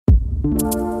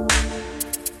Hello.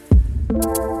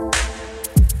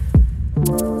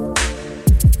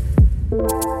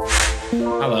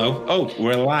 Oh,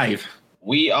 we're live.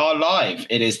 We are live.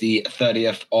 It is the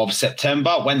 30th of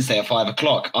September, Wednesday at 5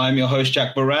 o'clock. I'm your host,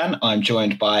 Jack Buran. I'm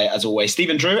joined by, as always,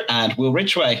 Stephen Drew and Will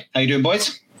Ridgway. How you doing,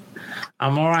 boys?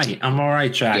 I'm all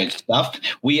right, Jack. Good stuff.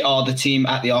 We are the team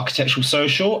at the Architectural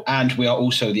Social, and we are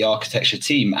also the architecture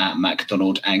team at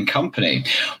MacDonald and Company.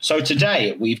 So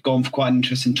today we've gone for quite an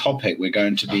interesting topic. We're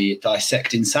going to be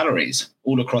dissecting salaries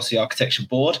all across the architecture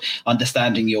board,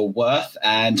 understanding your worth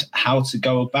and how to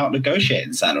go about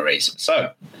negotiating salaries.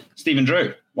 So, Stephen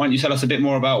Drew, why don't you tell us a bit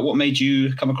more about what made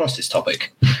you come across this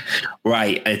topic?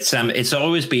 Right. It's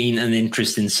always been an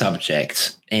interesting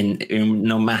subject in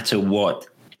no matter what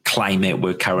climate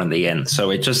we're currently in. So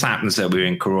it just happens that we're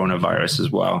in coronavirus as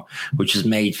well, which has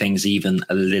made things even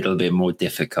a little bit more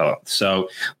difficult. So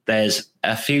there's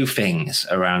a few things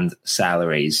around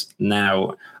salaries.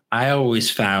 Now, I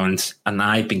always found, and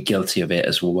I've been guilty of it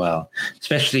as well,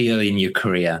 especially early in your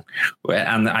career,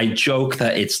 and I joke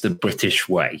that it's the British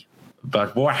way.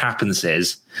 But what happens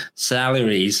is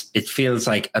salaries, it feels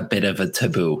like a bit of a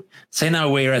taboo. Say now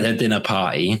we're at a dinner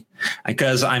party,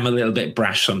 because I'm a little bit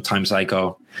brash sometimes, I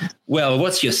go, well,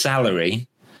 what's your salary?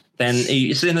 Then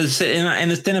it's in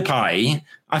a dinner party,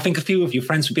 I think a few of your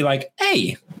friends would be like,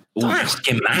 hey, don't ask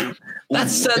him that.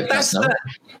 That's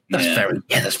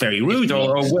very rude.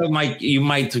 Or well, you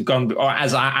might have gone, or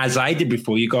as I did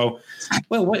before, you go,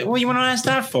 well, what do you want to ask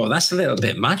that for? That's a little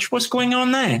bit much. What's going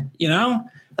on there? You know?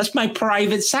 That's my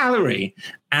private salary.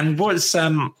 And what's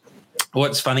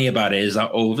funny about it is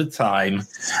that over time,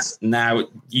 now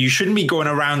you shouldn't be going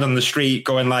around on the street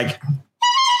going like,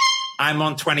 I'm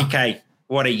on 20K.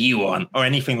 What are you on? Or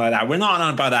anything like that. We're not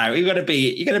on about that. You got to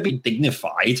be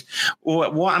dignified.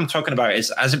 Or what I'm talking about is,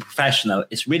 as a professional,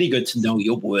 it's really good to know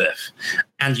your worth.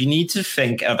 And you need to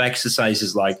think of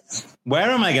exercises like, where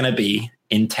am I going to be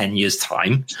in 10 years'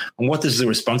 time? And what does the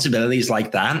responsibilities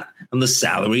like that and the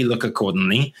salary look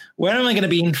accordingly? Where am I going to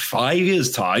be in 5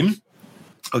 years' time?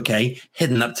 Okay,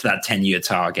 heading up to that 10-year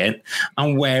target.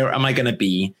 And where am I going to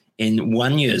be in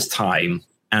 1 year's time?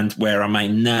 And where am I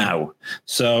now?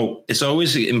 So it's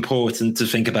always important to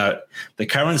think about the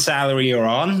current salary you're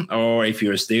on, or if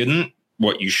you're a student,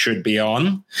 what you should be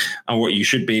on and what you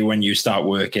should be when you start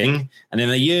working. And in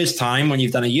a year's time, when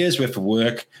you've done a year's worth of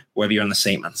work, whether you're on the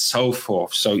same and so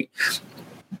forth. So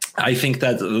I think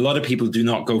that a lot of people do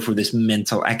not go through this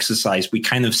mental exercise. We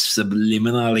kind of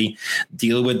subliminally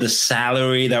deal with the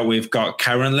salary that we've got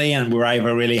currently, and we're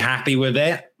either really happy with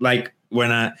it. Like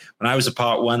when I was a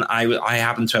part one, I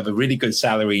happened to have a really good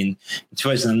salary in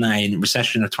 2009,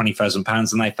 recession of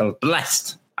 £20,000, and I felt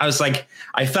blessed. I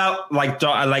felt like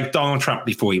Donald Trump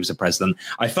before he was a president.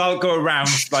 I felt go around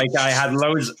like I had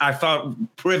loads. I felt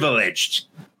privileged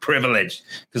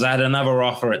because I had another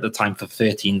offer at the time for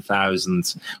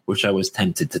 13,000, which I was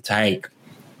tempted to take.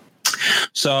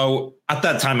 So at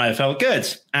that time, I felt good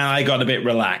and I got a bit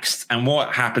relaxed. And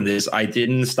what happened is I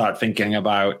didn't start thinking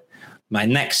about my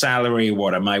next salary,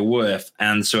 what am I worth?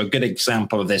 And so a good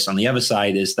example of this on the other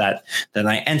side is that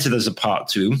I entered as a part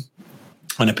two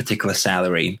on a particular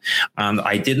salary. And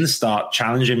I didn't start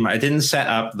challenging, I didn't set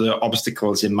up the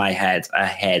obstacles in my head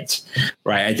ahead,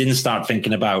 right? I didn't start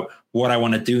thinking about what I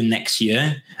want to do next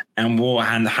year and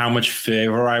how much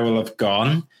further I will have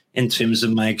gone in terms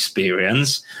of my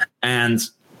experience. And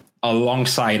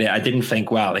alongside it, I didn't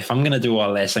think, well, if I'm going to do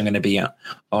all this, I'm going to be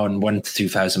on £1,000 to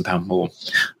 £2,000 more.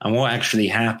 And what actually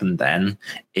happened then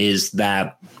is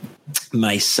that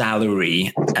my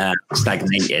salary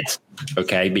stagnated,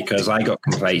 okay, because I got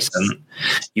complacent.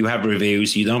 You have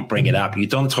reviews, you don't bring it up, you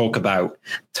don't talk about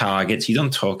targets, you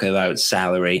don't talk about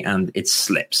salary, and it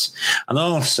slips. And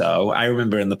also, I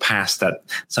remember in the past that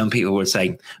some people would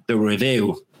say, the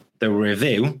review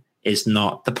is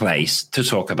not the place to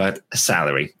talk about a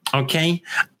salary, okay?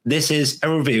 This is a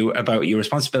review about your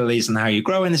responsibilities and how you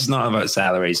grow, and this is not about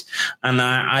salaries. And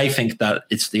I think that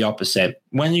it's the opposite.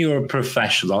 When you're a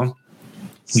professional,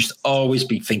 you should always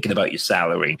be thinking about your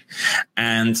salary.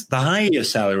 And the higher your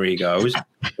salary goes,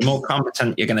 the more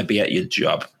competent you're going to be at your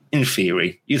job. In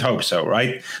theory, you'd hope so,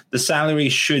 right? The salary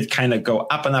should kind of go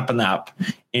up and up and up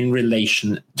in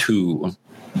relation to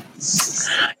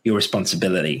your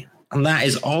responsibility. And that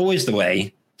is always the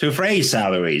way to phrase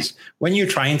salaries. When you're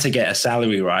trying to get a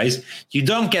salary rise, you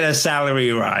don't get a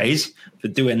salary rise for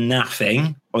doing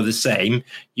nothing or the same.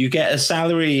 You get a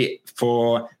salary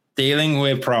for dealing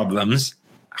with problems,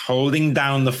 holding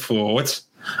down the fort,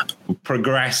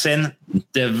 progressing,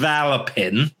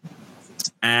 developing,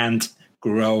 and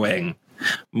growing.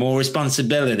 More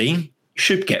responsibility, you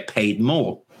should get paid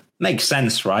more. Makes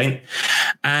sense, right?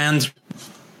 And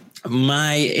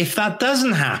if that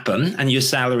doesn't happen and your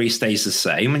salary stays the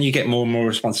same and you get more and more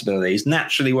responsibilities,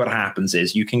 naturally what happens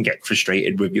is you can get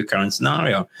frustrated with your current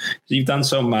scenario. You've done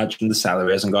so much and the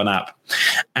salary hasn't gone up.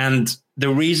 And the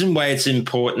reason why it's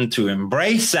important to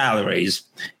embrace salaries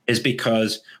is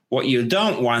because what you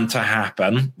don't want to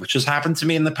happen, which has happened to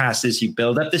me in the past, is you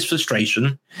build up this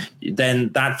frustration, then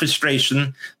that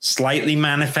frustration slightly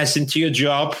manifests into your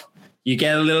job. You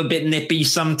get a little bit nippy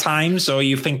sometimes, or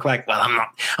you think like, well, I'm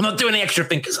not doing the extra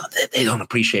thing because they don't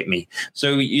appreciate me.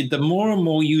 So the more and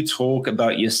more you talk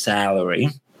about your salary,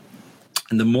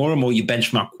 and the more and more you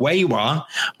benchmark where you are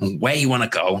and where you want to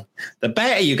go, the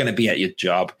better you're going to be at your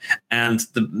job, and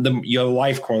your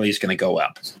life quality is going to go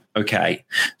up. Okay,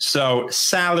 so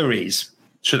salaries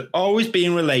should always be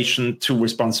in relation to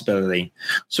responsibility.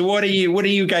 So what do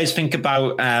you guys think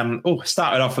about?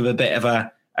 Started off with a bit of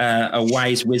a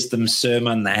wise wisdom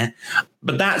sermon there,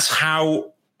 but that's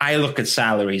how I look at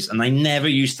salaries, and I never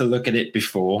used to look at it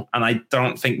before, and I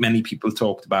don't think many people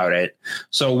talked about it.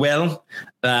 So, Will,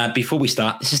 before we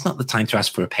start, this is not the time to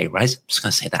ask for a pay rise. I'm just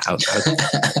going to say that out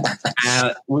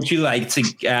loud. Would you like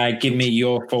to give me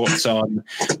your thoughts on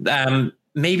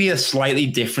maybe a slightly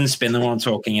different spin than what I'm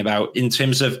talking about in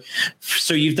terms of,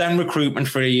 so you've done recruitment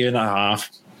for 1.5 years,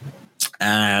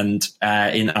 and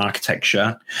in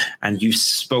architecture, and you've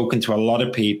spoken to a lot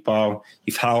of people,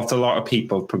 you've helped a lot of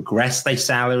people progress their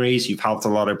salaries, you've helped a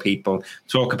lot of people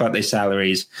talk about their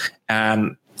salaries.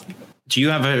 Do you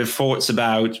have thoughts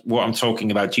about what I'm talking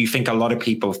about? Do you think a lot of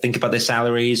people think about their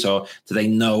salaries, or do they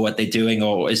know what they're doing,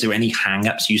 or is there any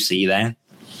hang-ups you see there?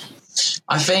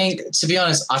 I think, to be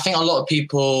honest, a lot of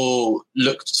people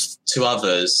look to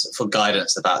others for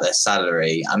guidance about their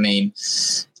salary. I mean,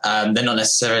 they're not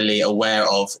necessarily aware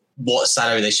of what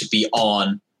salary they should be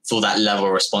on for that level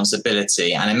of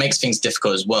responsibility. And it makes things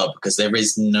difficult as well, because there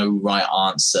is no right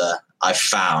answer, I've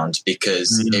found,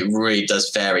 because it really does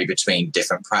vary between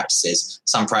different practices.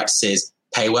 Some practices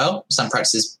pay well, some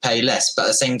practices pay less. But at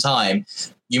the same time,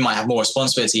 you might have more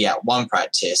responsibility at one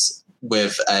practice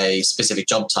with a specific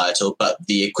job title, but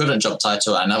the equivalent job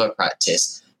title at another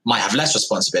practice might have less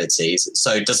responsibilities.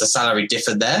 So does the salary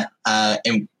differ there?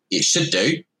 It should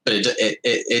do, but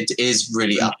it is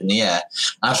really up in the air.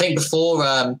 And I think before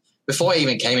I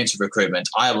even came into recruitment,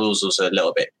 I was also a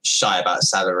little bit shy about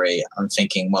salary. I'm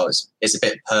thinking, well, it's a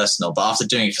bit personal. But after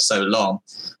doing it for so long,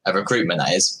 recruitment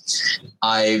that is,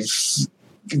 I've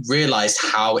realized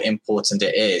how important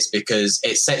it is, because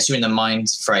it sets you in the mind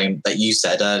frame that you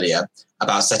said earlier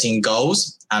about setting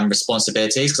goals and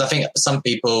responsibilities. Because I think some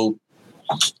people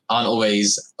aren't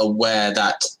always aware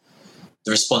that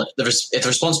if the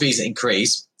responsibilities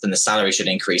increase, then the salary should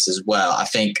increase as well. I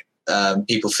think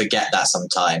people forget that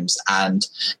sometimes, and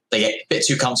they get a bit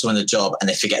too comfortable in the job and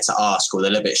they forget to ask, or they're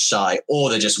a little bit shy, or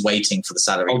they're just waiting for the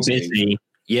salary to.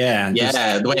 Yeah,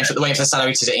 they're waiting for the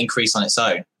salary to increase on its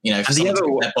own. For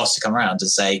their boss to come around and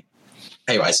say,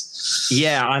 pay rise.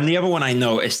 Yeah, and the other one I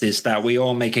noticed is that we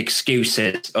all make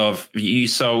excuses of you.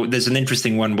 So there's an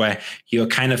interesting one where you're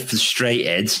kind of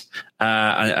frustrated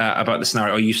about the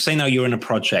scenario, or you say, no, you're in a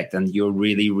project and you're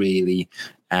really, really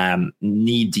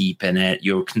knee deep in it,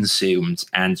 you're consumed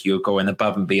and you're going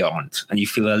above and beyond and you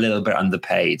feel a little bit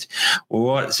underpaid. Well,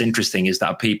 what's interesting is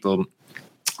that people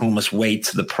almost wait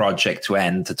to the project to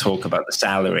end to talk about the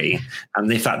salary.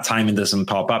 And if that timing doesn't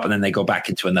pop up and then they go back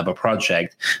into another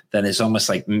project, then it's almost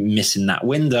like missing that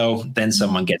window. Then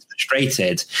someone gets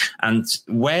frustrated. And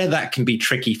where that can be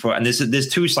tricky and there's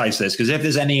two sides to this, because if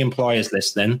there's any employers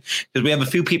listening, because we have a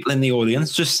few people in the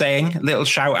audience, just saying a little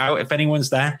shout out. If anyone's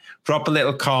there, drop a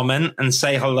little comment and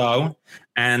say hello.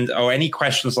 Or any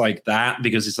questions like that,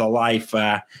 because it's a live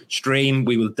stream,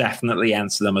 we will definitely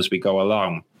answer them as we go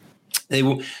along.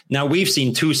 Now, we've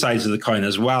seen two sides of the coin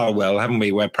as well, Will, haven't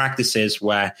we? Where practices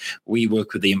where we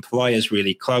work with the employers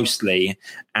really closely,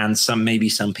 and maybe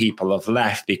some people have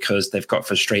left because they've got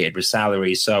frustrated with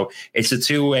salaries. So it's a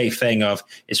two-way thing of,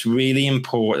 it's really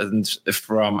important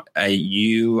from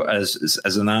you as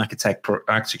an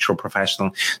architectural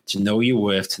professional to know your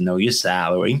worth, to know your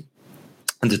salary,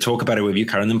 and to talk about it with your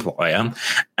current employer.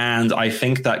 And I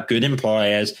think that good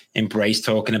employers embrace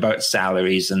talking about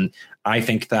salaries. And I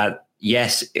think that,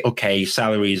 yes, okay,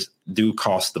 salaries do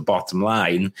cost the bottom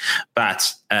line,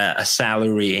 but a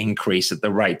salary increase at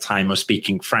the right time, or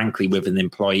speaking frankly with an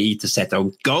employee to set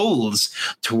out goals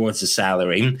towards the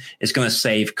salary, is going to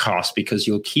save costs, because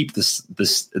you'll keep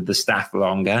the staff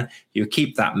longer, you'll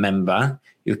keep that member,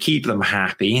 you'll keep them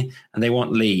happy, and they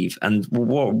won't leave. And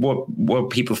what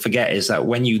people forget is that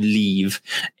when you leave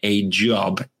a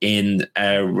job in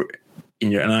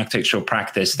in an architectural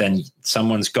practice, then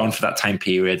someone's gone for that time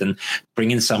period, and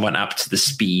bringing someone up to the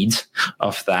speed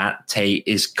of that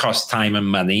is cost time and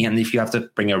money. And if you have to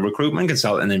bring a recruitment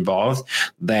consultant involved,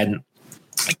 then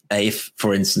if,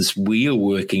 for instance, we are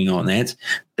working on it,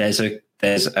 there's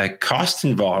a cost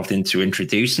involved into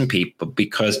introducing people,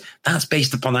 because that's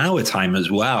based upon our time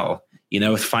as well.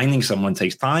 Finding someone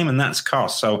takes time, and that's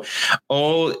cost. So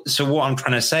what I'm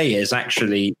trying to say is,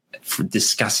 actually, for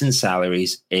discussing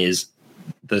salaries is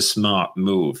the smart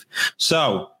move.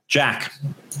 So, Jack,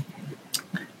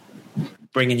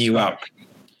 bringing you up.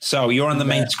 So you're on the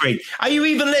main screen. Are you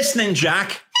even listening,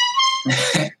 Jack?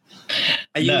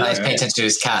 Let's pay attention to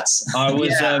his cats. I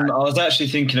was actually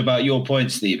thinking about your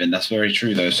point, Stephen. That's very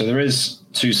true, though. So there is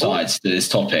two sides to this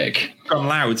topic. Come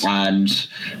loud. And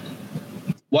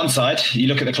one side, you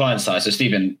look at the client side. So,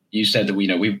 Stephen, you said that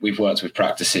we've worked with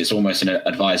practices almost in an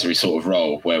advisory sort of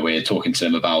role, where we're talking to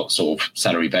them about sort of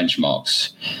salary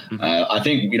benchmarks. Mm-hmm. I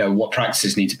think what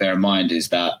practices need to bear in mind is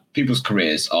that people's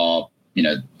careers are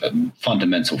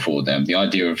fundamental for them. The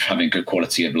idea of having good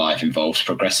quality of life involves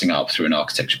progressing up through an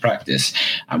architecture practice,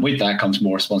 and with that comes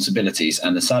more responsibilities,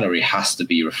 and the salary has to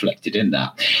be reflected in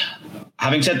that.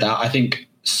 Having said that, I think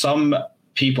some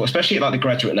people, especially at like the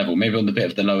graduate level, maybe on the bit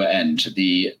of the lower end,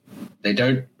 they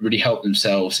don't really help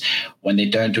themselves when they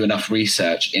don't do enough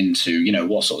research into,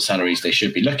 what sort of salaries they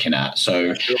should be looking at.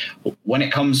 So when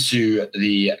it comes to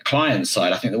the client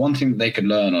side, I think the one thing that they can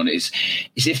learn on is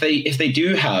if they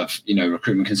do have,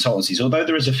 recruitment consultancies, although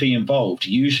there is a fee involved,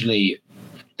 usually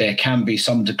there can be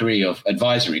some degree of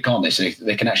advisory, can't they? So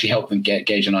they can actually help them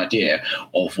gauge an idea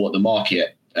of what the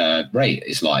market rate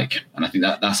is like. And I think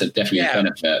that's definitely a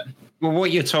benefit. Well,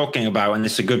 what you're talking about, and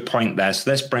it's a good point there.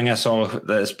 So let's bring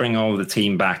all the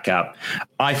team back up.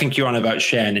 I think you're on about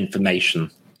sharing information.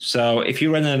 So if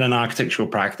you're running an architectural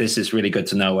practice, it's really good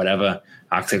to know whatever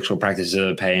architectural practices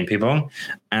are paying people,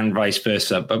 and vice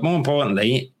versa. But more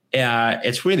importantly,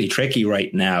 it's really tricky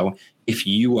right now if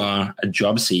you are a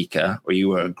job seeker or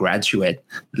you are a graduate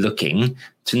looking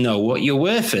to know what your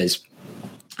worth is.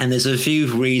 And there's a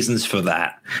few reasons for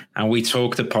that. And we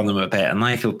talked upon them a bit. And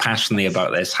I feel passionately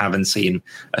about this, having seen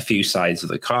a few sides of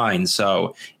the coin.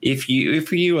 So if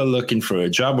you are looking for a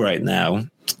job right now,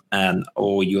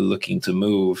 or you're looking to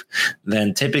move,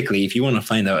 then typically if you want to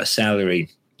find out a salary,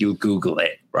 you'll Google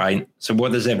it, right? So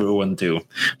what does everyone do?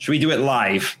 Should we do it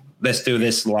live? Let's do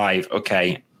this live.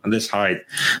 Okay. And this hide.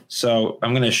 So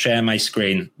I'm going to share my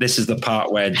screen. This is the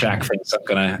part where Jack thinks I'm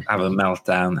going to have a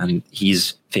meltdown, and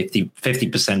he's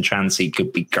 50% chance he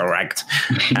could be correct.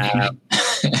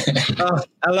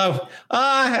 Hello.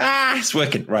 It's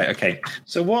working. Right. Okay.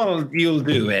 So what you'll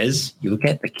do is you'll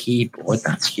get the keyboard.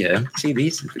 That's here. See,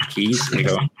 these are the keys. Here you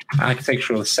go.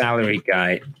 Architectural salary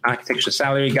guide. Architectural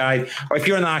salary guide. Or if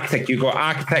you're an architect, you go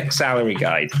architect salary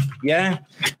guide. Yeah.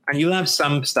 And you'll have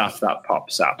some stuff that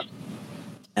pops up.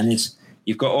 And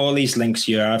you've got all these links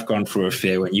here. I've gone through a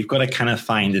few, and you've got to kind of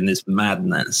find in this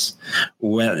madness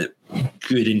where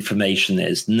good information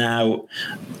is. Now,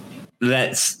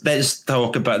 let's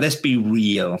talk about. Let's be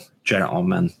real,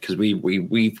 gentlemen, because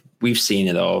we've seen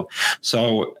it all.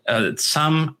 So the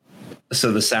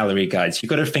salary guides. You've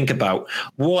got to think about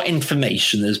what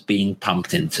information is being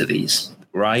pumped into these.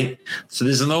 Right. So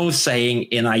there's an old saying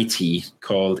in IT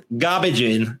called garbage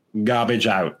in, garbage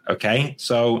out. OK,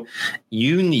 so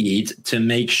you need to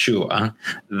make sure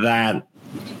that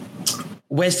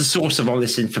where's the source of all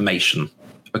this information?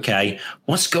 OK,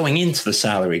 what's going into the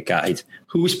salary guide?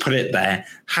 Who's put it there?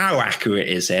 How accurate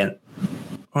is it?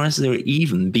 Or has there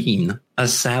even been a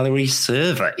salary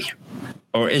survey?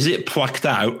 Or is it plucked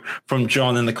out from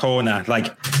John in the corner?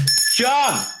 Like,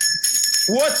 John,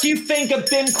 what do you think a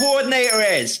BIM coordinator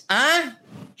is? Huh?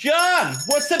 John,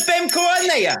 what's the BIM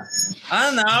coordinator? I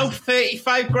don't know,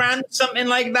 35 grand, something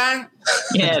like that.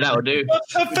 Yeah, that'll do.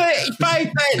 For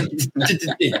 35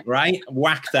 then. Right?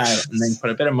 Whacked out and then put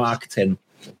a bit of marketing.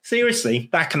 Seriously,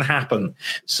 that can happen.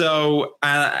 So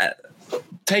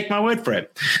take my word for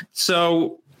it.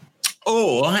 So,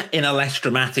 or in a less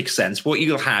dramatic sense, what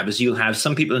you'll have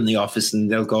some people in the office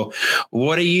and they'll go,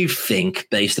 what do you think,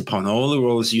 based upon all the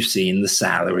roles you've seen, the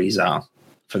salaries are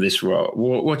for this role?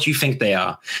 What do you think they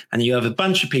are? And you have a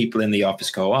bunch of people in the office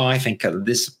go, I think an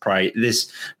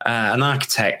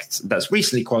architect that's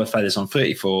recently qualified is on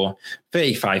 34,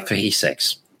 35,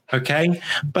 36. Okay.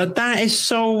 But that is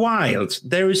so wild.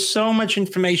 There is so much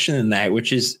information in there,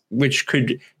 which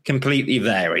could completely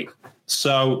vary.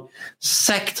 So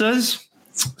sectors,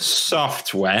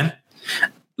 software,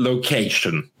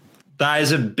 location. That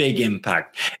is a big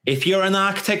impact. If you're an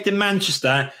architect in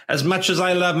Manchester, as much as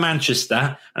I love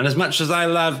Manchester and as much as I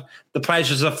love the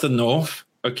pleasures of the north,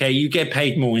 okay, you get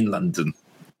paid more in London.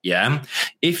 Yeah.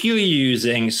 If you're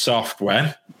using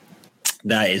software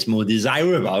that is more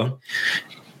desirable,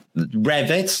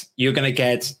 Revit, you're going to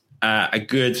get a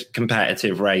good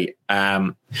competitive rate.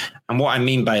 And what I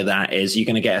mean by that is you're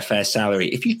going to get a fair salary.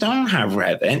 If you don't have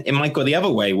Revit, it might go the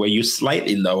other way where you're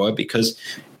slightly lower because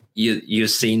you're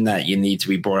seeing that you need to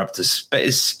be brought up to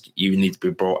space. You need to be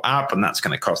brought up, and that's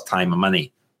going to cost time and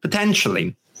money,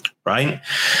 potentially. Right?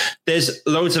 There's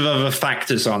loads of other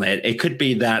factors on it. It could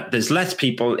be that there's less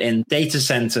people in data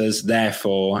centers,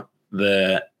 therefore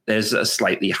there's a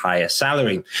slightly higher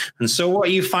salary. And so what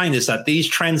you find is that these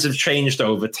trends have changed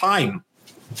over time.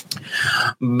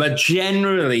 But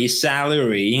generally,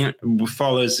 salary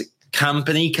follows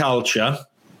company culture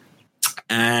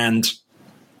and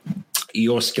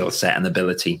your skill set and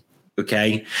ability.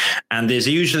 Okay. And there's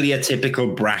usually a typical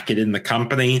bracket in the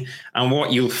company. And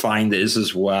what you'll find is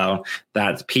as well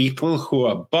that people who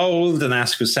are bold and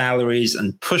ask for salaries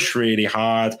and push really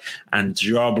hard and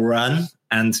job run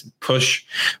and push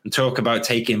and talk about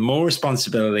taking more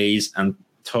responsibilities and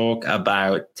talk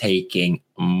about taking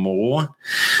more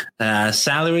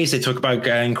salaries. They talk about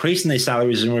increasing their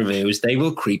salaries and reviews. They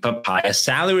will creep up higher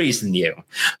salaries than you.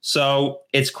 So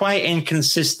it's quite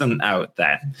inconsistent out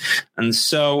there. And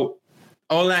so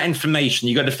all that information,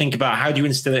 you got to think about how do you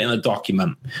instill it in a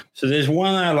document. So there's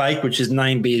one I like, which is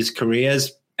 9B's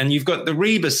Careers. And you've got the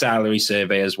Reba salary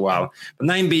survey as well. But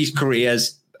 9B's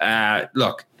Careers,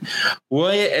 look,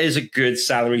 what is a good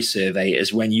salary survey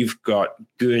is when you've got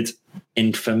good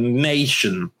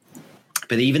information.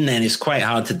 But even then, it's quite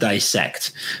hard to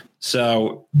dissect.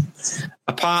 So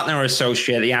a partner or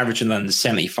associate, the average in London is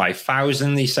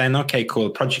 75,000. He's saying, okay,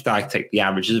 cool. Project architect, the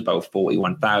average is about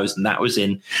 41,000. That was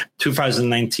in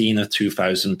 2019 of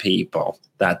 2,000 people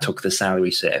that took the salary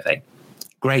survey.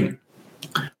 Great.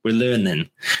 We're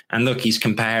learning. And look, he's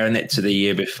comparing it to the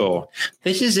year before.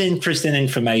 This is interesting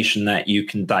information that you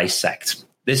can dissect.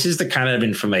 This is the kind of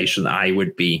information that I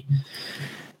would be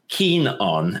keen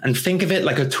on, and think of it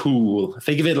like a tool.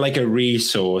 Think of it like a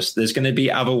resource. There's going to be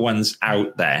other ones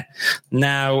out there.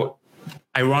 Now,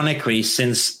 ironically,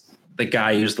 since the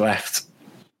guy who's left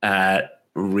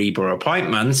Reba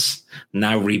Appointments,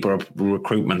 now Reba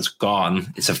Recruitment's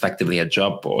gone, it's effectively a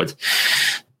job board,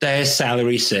 their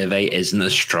salary survey isn't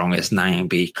as strong as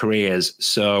 9B Careers.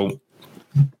 So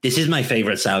this is my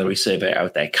favorite salary survey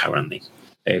out there currently.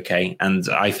 Okay. And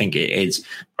I think it is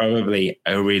probably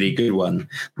a really good one.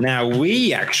 Now,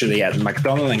 we actually at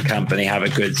McDonald & Company have a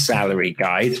good salary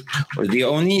guide. The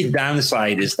only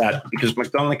downside is that because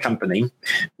McDonald & Company,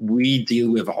 we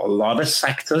deal with a lot of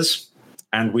sectors,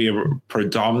 and we are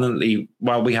predominantly,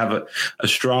 while we have a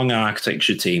strong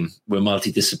architecture team, we're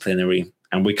multidisciplinary,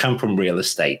 and we come from real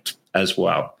estate as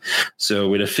well. So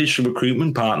we're an official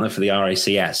recruitment partner for the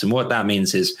RICS. And what that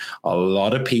means is a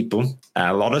lot of people,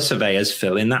 a lot of surveyors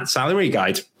fill in that salary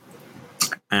guide.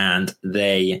 And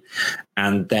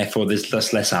therefore there's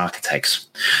less architects.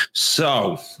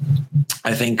 So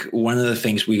I think one of the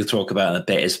things we'll talk about in a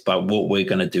bit is about what we're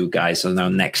going to do, guys, on our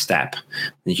next step.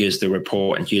 And here's the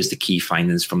report and here's the key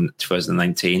findings from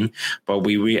 2019. But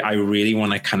I really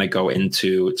want to kind of go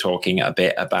into talking a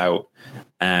bit about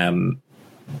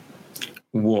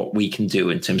what we can do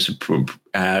in terms of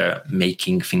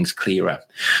making things clearer.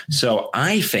 So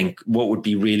I think what would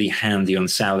be really handy on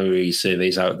salary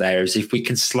surveys out there is if we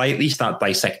can slightly start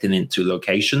dissecting into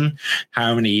location,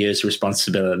 how many years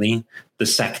responsibility, the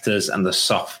sectors and the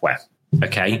software.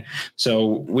 Okay. So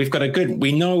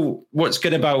we know what's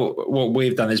good about what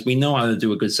we've done is we know how to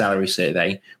do a good salary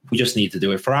survey. We just need to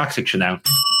do it for architecture now.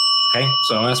 Okay,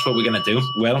 so that's what we're gonna do.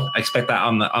 Will, I expect that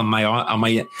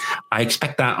I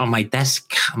expect that on my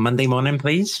desk Monday morning,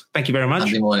 please. Thank you very much.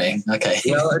 Monday morning, okay.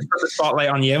 Yeah, let's put the spotlight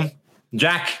on you,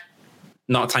 Jack.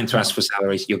 Not time to ask for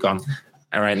salaries. You're gone.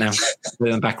 All right, now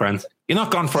in the background. You're not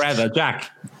gone forever,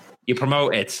 Jack. You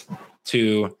promoted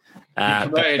to.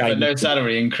 Promoted, but no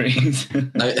salary increase.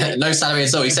 no salary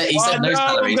at all. He said no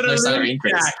salary. No salary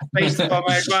increase. Jack, based on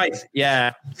my advice.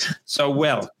 Yeah. So,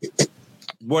 Will,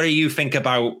 what do you think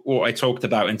about what I talked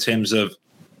about in terms of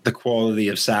the quality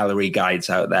of salary guides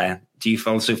out there? Do you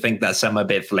also think that some are a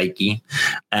bit flaky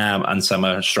and some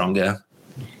are stronger?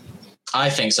 I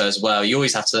think so as well. You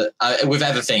always have to, with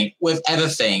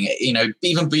everything, you know,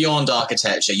 even beyond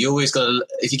architecture, you always got to,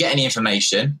 if you get any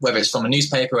information, whether it's from a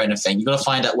newspaper or anything, you've got to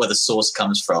find out where the source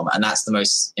comes from. And that's the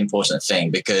most important thing,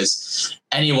 because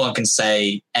anyone can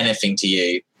say anything to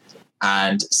you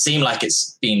and seem like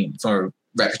it's been from a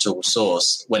reputable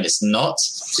source when it's not.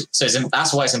 So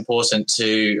that's why it's important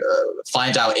to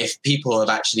find out if people have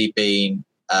actually been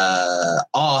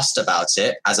asked about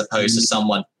it, as opposed to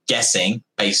someone guessing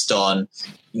based on,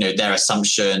 their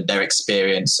assumption, their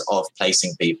experience of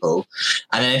placing people.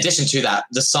 And in addition to that,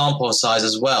 the sample size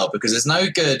as well, because there's no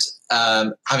good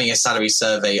having a salary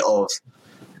survey of,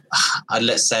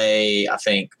 let's say, I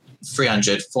think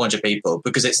 300, 400 people,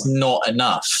 because it's not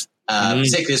enough.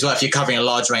 Particularly as well if you're covering a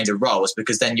large range of roles,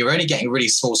 because then you're only getting a really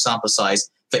small sample size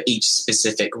for each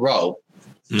specific role.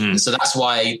 So that's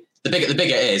why the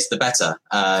bigger it is, the better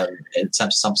in terms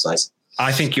of sample size.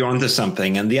 I think you're onto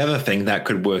something. And the other thing that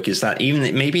could work is that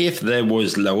even maybe if there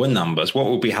was lower numbers, what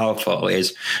would be helpful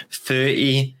is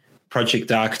 30 project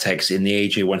architects in the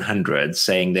AJ 100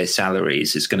 saying their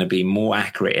salaries is going to be more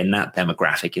accurate in that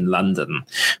demographic in London.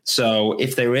 So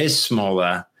if there is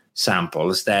smaller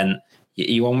samples, then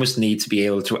you almost need to be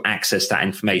able to access that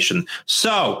information.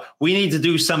 So we need to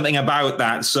do something about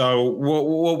that. So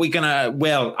what we're going to,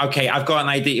 okay, I've got an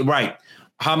idea. Right.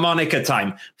 Harmonica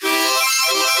time.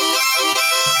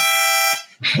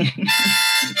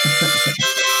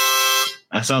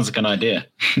 That sounds like an idea.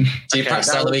 Do you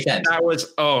practice on the weekend? That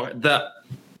was,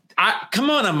 come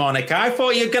on, harmonica. I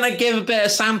thought you were going to give a bit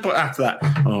of sample after that.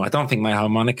 Oh, I don't think my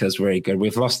harmonica is very good.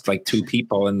 We've lost like 2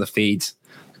 people in the feed.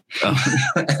 Oh,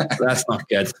 that's not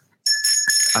good.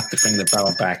 I have to bring the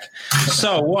bell back.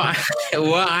 So what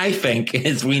I think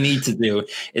is we need to do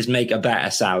is make a better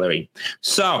salary.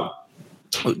 So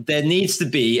there needs to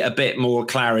be a bit more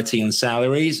clarity on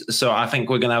salaries. So I think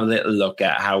we're going to have a little look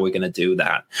at how we're going to do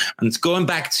that. And going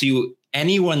back to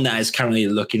anyone that is currently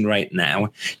looking right now,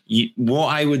 what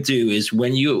I would do is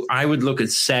I would look at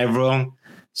several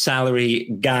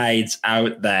salary guides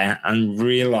out there and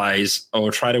realize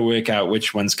or try to work out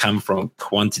which ones come from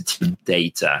quantitative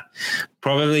data.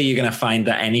 Probably you're going to find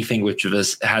that anything which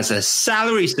has a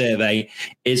salary survey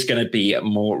is going to be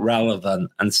more relevant.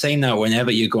 And say now,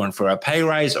 whenever you're going for a pay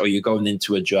rise or you're going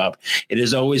into a job, it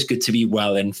is always good to be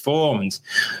well informed.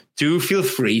 Do feel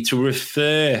free to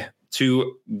refer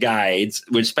to guides,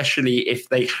 especially if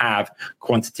they have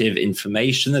quantitative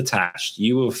information attached.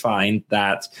 You will find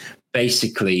that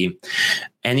basically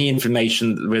any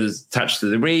information that was attached to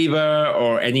the REBA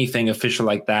or anything official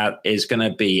like that is going to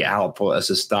be helpful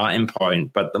as a starting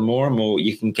point. But the more and more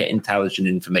you can get intelligent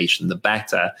information, the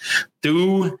better.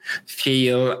 Do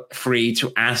feel free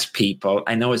to ask people.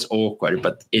 I know it's awkward,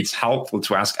 but it's helpful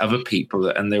to ask other people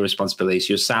and their responsibilities,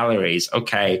 your salaries.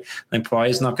 Okay, the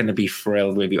employer's not going to be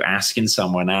thrilled with you asking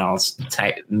someone else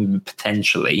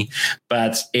potentially,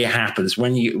 but it happens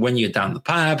when you're down the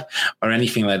pub or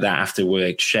anything like that after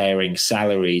work. Sharing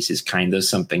salaries is kind of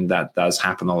something that does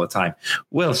happen all the time.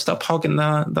 Will, stop hogging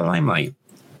the limelight.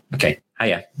 Okay,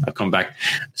 hiya, I'll come back.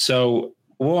 So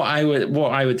what I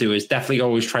would do is definitely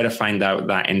always try to find out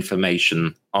that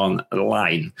information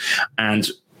online. And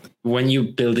when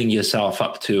you're building yourself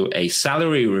up to a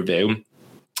salary review,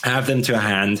 have them to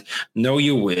hand, know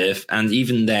your worth, and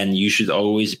even then you should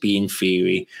always be, in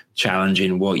theory,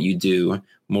 challenging what you do,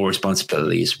 more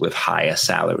responsibilities with higher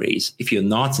salaries. If you're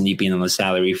not and you've been on a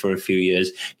salary for a few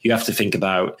years, you have to think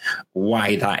about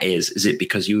why that is. Is it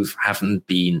because you haven't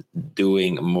been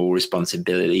doing more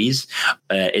responsibilities?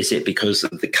 Is it because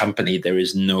of the company there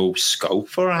is no scope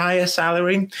for a higher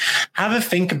salary? Have a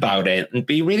think about it and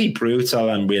be really brutal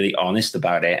and really honest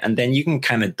about it. And then you can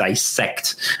kind of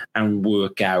dissect and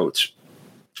work out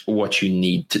what you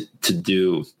need to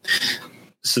do.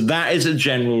 So that is a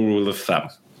general rule of thumb.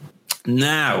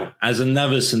 Now, as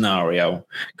another scenario,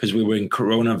 because we were in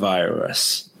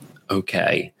coronavirus,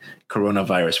 okay,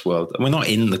 coronavirus world. We're not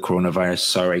in the coronavirus,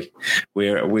 sorry.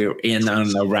 We're in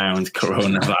and around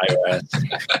coronavirus.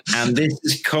 And this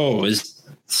has caused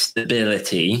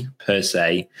stability, per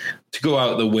se, to go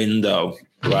out the window,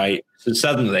 right? So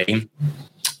suddenly,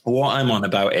 what I'm on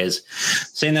about is,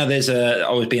 say now there's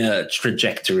always been a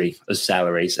trajectory of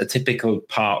salaries. A typical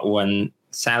part one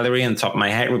salary on top of my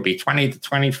head would be 20 to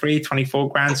 23, 24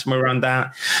 grand, somewhere around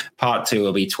that. Part two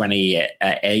will be 28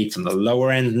 on the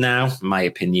lower end now, in my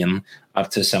opinion, up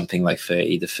to something like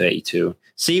 30 to 32.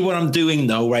 See what I'm doing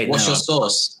though right now? What's your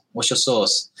source?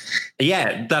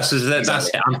 Yeah, that's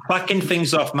it. I'm plucking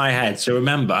things off my head. So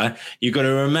remember, you got to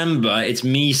remember it's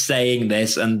me saying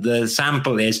this, and the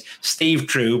sample is Steve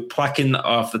True plucking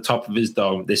off the top of his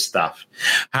dome this stuff.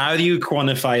 How do you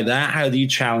quantify that? How do you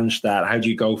challenge that? How do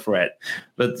you go for it?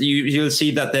 But you'll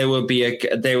see that there will be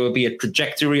a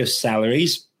trajectory of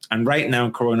salaries. And right now,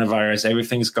 coronavirus,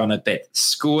 everything's gone a bit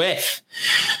squiff.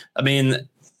 I mean,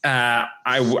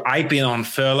 I've been on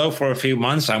furlough for a few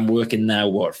months. I'm working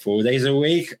now, 4 days a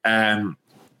week?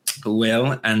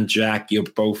 Will and Jack, you're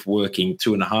both working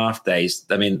 2.5 days.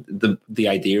 I mean, the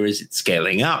idea is it's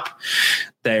scaling up.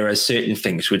 there are certain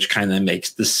things which kind of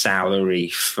makes the salary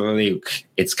fluke.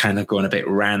 It's kind of going a bit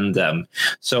random.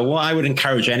 So what I would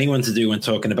encourage anyone to do when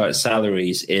talking about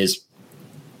salaries is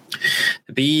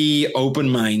be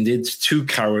open-minded to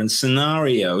current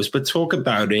scenarios, but talk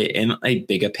about it in a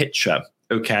bigger picture.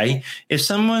 Okay. If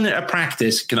someone at a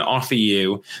practice can offer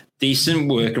you decent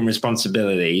work and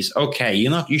responsibilities, okay,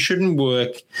 you shouldn't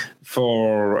work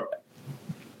for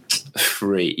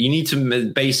free. You need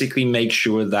to basically make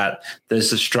sure that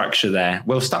there's a structure there.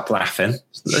 Well, stop laughing.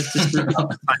 Let's just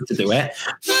time to do it.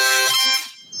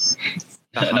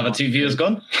 Another 2 viewers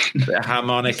gone. The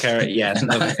harmonica, yes.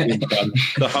 Another 2 gone.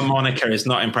 The harmonica is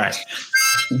not impressed.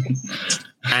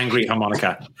 Angry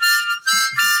harmonica.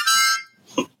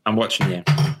 I'm watching you.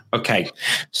 Okay.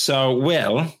 So,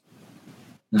 Will,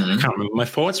 I can't remember my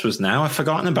thoughts was now. I've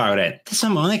forgotten about it. This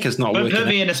harmonica's not working. Put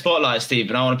me in the spotlight, Steve,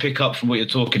 and I want to pick up from what you're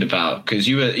talking about, because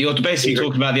you're basically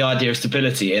talking about the idea of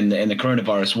stability in the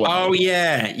coronavirus world. Oh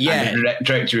yeah. And the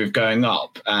trajectory of going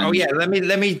up. And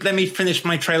Let me finish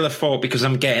my trailer thought, because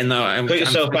I'm getting. Put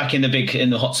yourself back in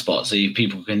the hot spot so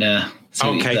people can.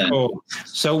 Okay, cool.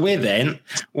 So within,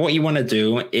 what you want to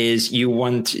do is you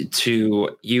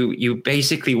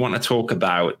basically want to talk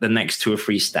about the next 2 or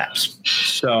 3 steps.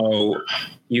 So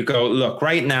you go, look,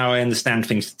 right now I understand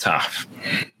things are tough.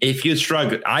 If you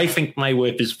struggle, I think my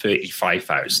worth is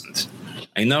 35,000.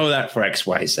 I know that for X,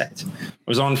 Y, Z. I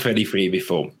was on 33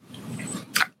 before.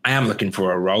 I am looking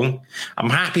for a role. I'm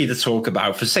happy to talk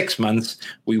about for 6 months.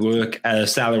 We work at a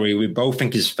salary we both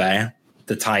think is fair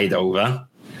to tide over.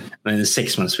 And in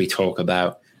 6 months, we talk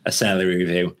about a salary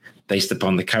review based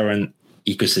upon the current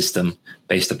ecosystem,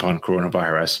 based upon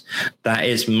coronavirus. That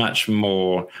is much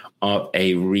more of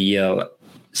a real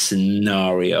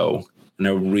scenario and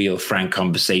a real frank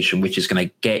conversation, which is going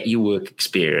to get you work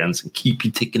experience and keep you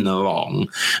ticking along.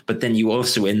 But then you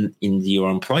also, in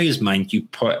your employer's mind, you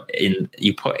put in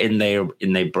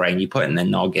their brain, you put in their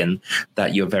noggin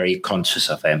that you're very conscious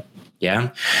of him. Yeah.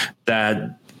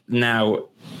 That now,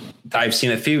 I've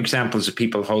seen a few examples of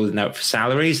people holding out for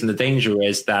salaries, and the danger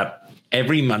is that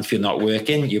every month you're not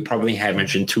working, you're probably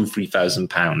hemorrhaging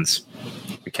 £2,000-3,000.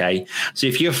 Okay, so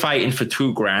if you're fighting for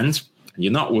 $2,000 and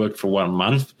you're not worked for 1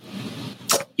 month,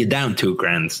 you're down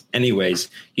 $2,000. Anyways,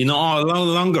 you're no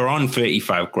longer on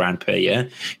 35 grand per year.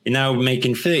 You're now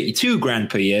making 32 grand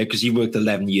per year because you worked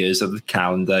 11 years of the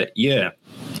calendar year.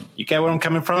 You get where I'm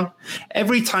coming from?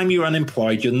 Every time you're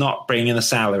unemployed, you're not bringing a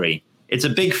salary. It's a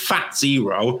big fat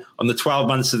 0 on the 12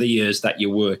 months of the years that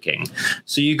you're working.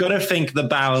 So you've got to think the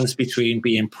balance between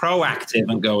being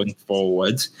proactive and going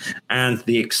forward and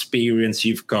the experience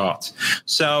you've got.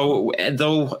 So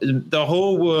the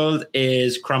whole world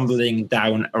is crumbling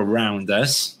down around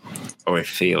us, or it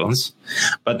feels,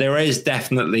 but there is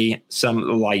definitely some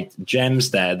light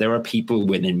gems there. There are people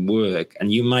winning work,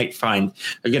 and you might find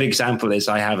a good example is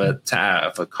I have a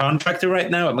contractor right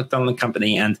now at McDonald &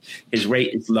 Company, and his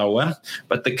rate is lower,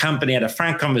 but the company had a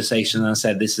frank conversation and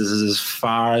said, this is as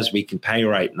far as we can pay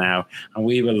right now, and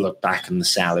we will look back on the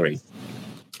salary.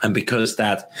 And because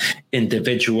that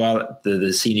individual,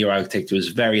 the senior architect, was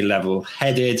very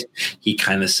level-headed, he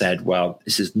kind of said, well,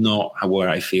 this is not where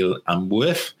I feel I'm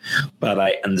worth, but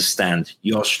I understand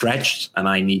you're stretched and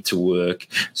I need to work.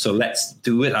 So let's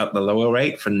do it at the lower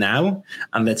rate for now,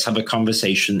 and let's have a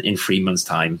conversation in 3 months'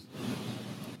 time.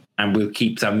 And we'll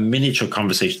keep some miniature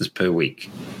conversations per week.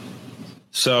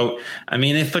 So, I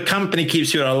mean, if a company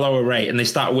keeps you at a lower rate and they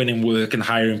start winning work and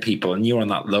hiring people and you're on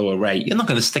that lower rate, you're not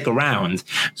going to stick around.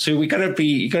 So you got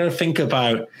to think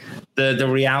about the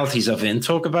realities of it and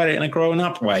talk about it in a grown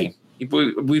up way.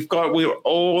 We're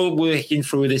all working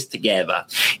through this together.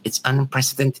 It's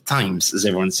unprecedented times, as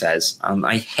everyone says. And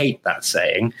I hate that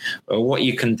saying. But what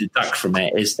you can deduct from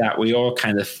it is that we all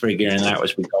kind of figuring out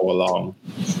as we go along.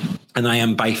 And I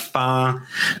am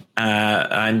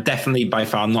I'm definitely by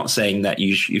far not saying that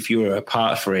if you're a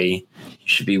part 3, you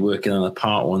should be working on a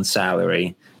part 1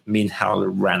 salary. Mean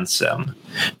held ransom.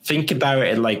 Think about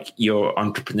it like you're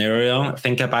entrepreneurial.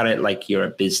 Think about it like you're a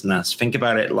business. Think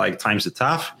about it like times are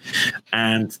tough.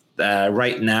 And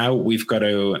right now we've got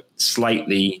to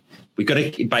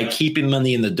by keeping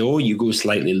money in the door, you go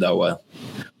slightly lower,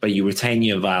 but you retain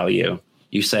your value.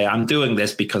 You say, I'm doing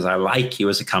this because I like you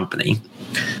as a company.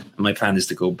 And my plan is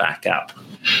to go back up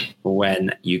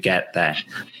when you get there.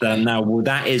 Now,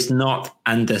 that is not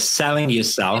underselling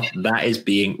yourself. That is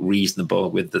being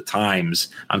reasonable with the times.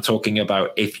 I'm talking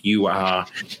about if you are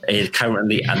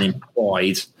currently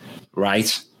unemployed,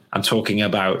 right? I'm talking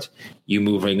about you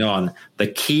moving on. The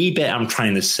key bit I'm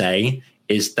trying to say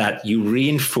is that you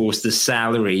reinforce the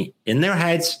salary in their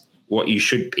heads what you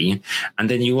should be. And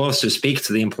then you also speak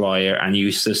to the employer and you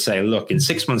just say, look, in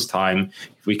 6 months' time,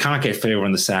 if we can't get favor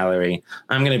on the salary,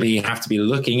 I'm going to have to be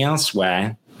looking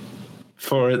elsewhere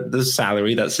for the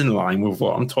salary that's in line with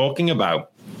what I'm talking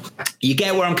about. You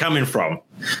get where I'm coming from.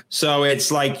 So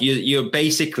it's like you're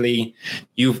basically,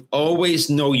 you always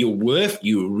know your worth,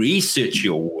 you research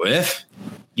your worth,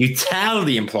 you tell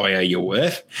the employer your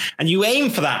worth, and you aim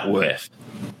for that worth.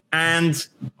 And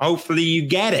hopefully you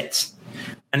get it.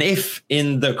 And if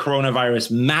in the coronavirus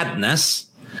madness,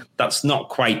 that's not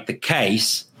quite the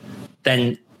case,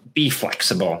 then be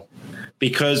flexible.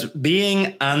 Because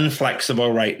being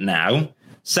unflexible right now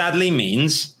sadly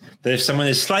means that if someone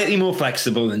is slightly more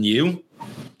flexible than you,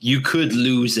 you could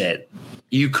lose it.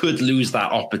 You could lose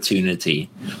that opportunity.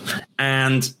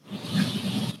 And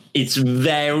it's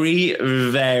very,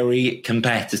 very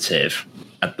competitive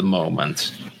at the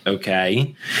moment.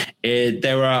 Okay.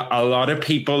 There are a lot of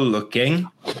people looking,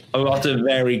 a lot of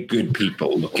very good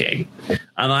people looking.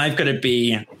 And I've got to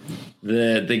be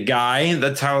the guy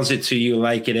that tells it to you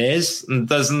like it is and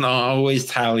doesn't always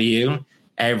tell you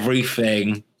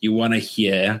everything you want to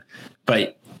hear.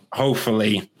 But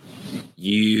hopefully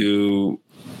you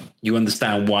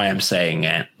understand why I'm saying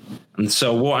it. And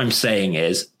so what I'm saying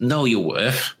is know your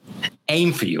worth,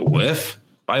 aim for your worth.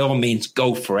 By all means,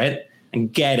 go for it.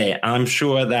 And get it. I'm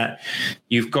sure that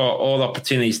you've got all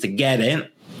opportunities to get it.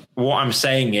 What I'm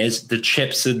saying is the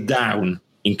chips are down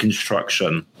in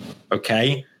construction.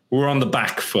 Okay? We're on the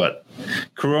back foot.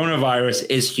 Coronavirus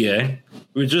is here.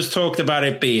 We just talked about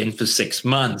it being for 6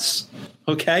 months.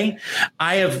 Okay?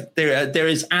 There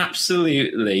is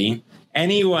absolutely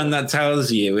anyone that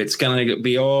tells you it's going to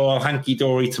be all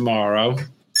hunky-dory tomorrow.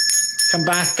 Come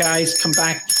back, guys. Come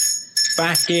back.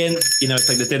 Back in. You know, it's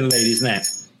like the dinner lady, isn't it?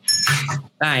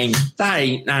 That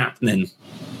ain't happening.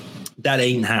 That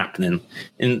ain't happening.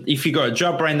 And if you got a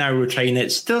job right now, retain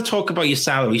it. Still talk about your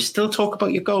salary. Still talk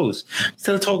about your goals.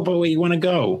 Still talk about where you want to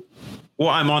go.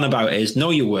 What I'm on about is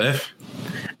know your worth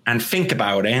and think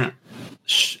about it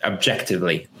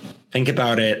objectively. Think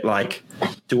about it like,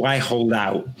 do I hold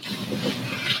out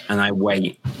and I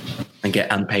wait and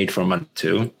get unpaid for a month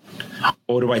too?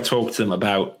 Or do I talk to them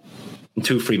about in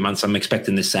 2-3 months, I'm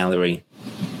expecting this salary?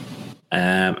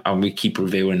 And we keep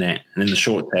reviewing it. And in the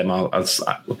short term,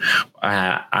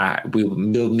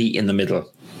 we'll meet in the middle.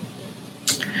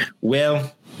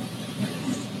 Well,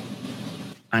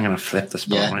 I'm going to flip the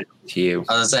spotlight to you. I was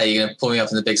going to say, you're going to pull me up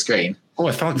on the big screen. Oh,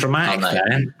 I felt dramatic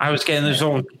there. I was getting this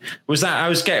all. Was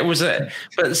it?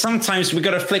 But sometimes we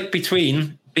got to flick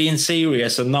between being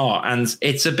serious or not. And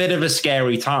it's a bit of a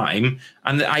scary time.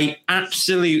 And I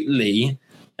absolutely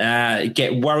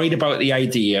get worried about the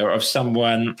idea of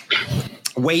someone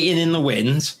waiting in the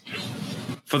wind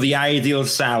for the ideal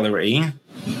salary.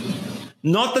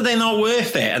 Not that they're not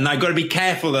worth it, and I've got to be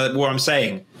careful of what I'm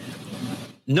saying.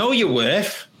 Know your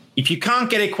worth. If you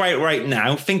can't get it quite right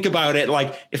now, think about it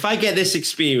like, if I get this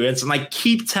experience and I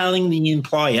keep telling the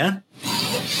employer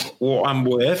what I'm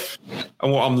worth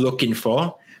and what I'm looking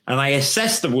for, and I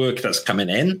assess the work that's coming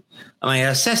in, and I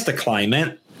assess the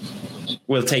climate,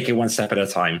 we'll take it one step at a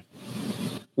time.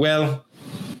 Well,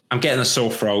 I'm getting a sore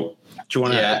throat. Do you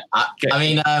want to?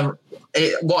 Yeah,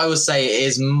 what I would say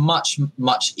is much,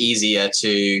 much easier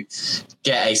to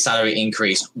get a salary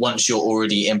increase once you're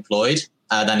already employed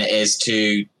than it is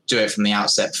to do it from the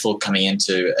outset before coming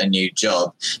into a new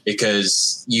job,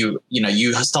 because you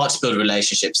start to build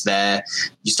relationships there.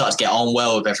 You start to get on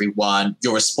well with everyone.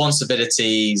 Your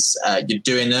responsibilities, you're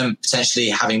doing them, potentially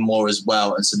having more as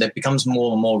well. And so there becomes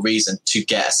more and more reason to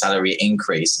get a salary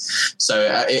increase.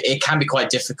 So it can be quite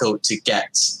difficult to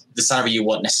get the salary you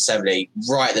want necessarily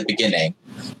right at the beginning.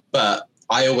 But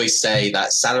I always say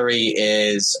that salary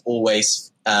is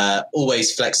always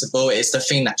flexible. It's the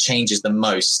thing that changes the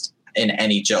most in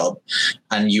any job,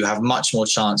 and you have much more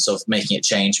chance of making it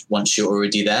change once you're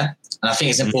already there. And I think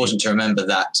it's important to remember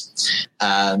that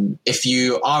if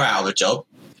you are out of a job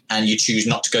and you choose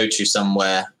not to go to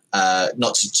somewhere,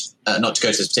 not to go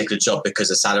to this particular job because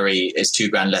the salary is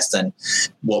 $2,000 less than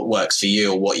what works for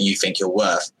you or what you think you're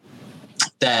worth,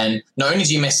 then not only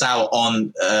do you miss out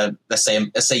on, let's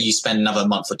say you spend another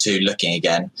month or two looking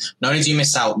again, not only do you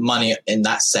miss out money in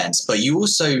that sense, but you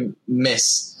also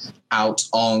miss out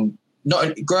on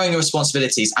not growing your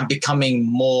responsibilities and becoming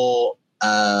more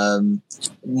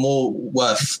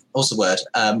worth. What's the word?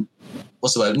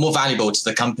 More valuable to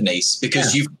the companies,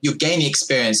 because you're gaining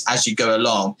experience as you go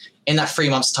along in that 3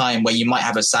 months time where you might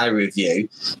have a salary review,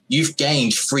 you've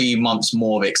gained 3 months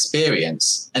more of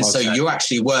experience. And so you're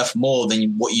actually worth more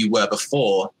than what you were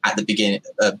before at the beginning,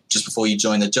 just before you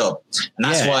joined the job. And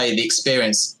that's why the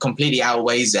experience completely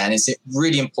outweighs it. And it's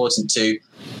really important to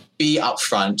be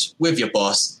upfront with your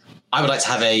boss. I would like to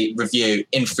have a review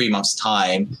in 3 months'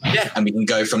 time, and we can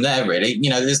go from there. Really, you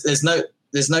know, there's no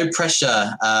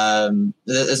pressure.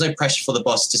 There's no pressure for the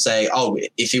boss to say, "Oh,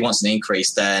 if he wants an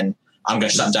increase, then I'm going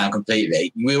to shut him down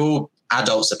completely." We're all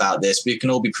adults about this. We can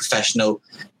all be professional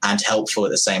and helpful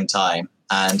at the same time.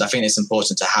 And I think it's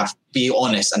important to be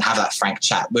honest and have that frank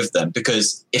chat with them,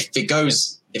 because if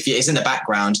it's in the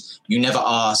background, you never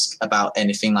ask about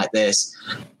anything like this,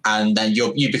 and then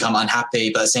you become unhappy,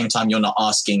 but at the same time you're not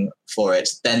asking for it,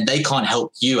 then they can't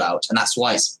help you out. And that's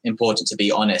why it's important to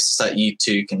be honest, so that you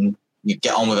two can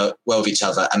get on with each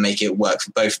other and make it work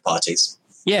for both parties.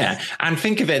 Yeah, and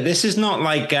think of it, this is not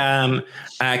like a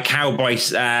cowboy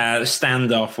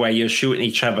standoff where you're shooting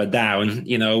each other down.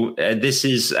 You know, this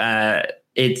is...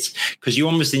 it's because you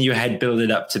almost in your head build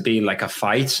it up to be like a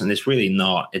fight, and it's really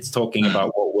not. It's talking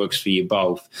about what works for you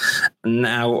both.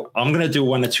 Now, I'm going to do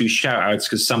 1 or 2 shout outs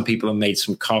because some people have made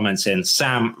some comments in.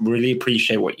 Sam, really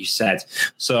appreciate what you said.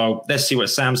 So let's see what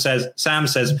Sam says. Sam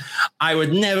says, I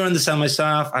would never undersell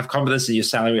myself. I have confidence in your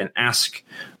salary and ask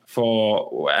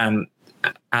for, I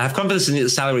have confidence in the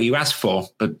salary you ask for,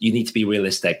 but you need to be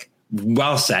realistic.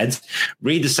 Well said.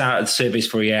 Read the surveys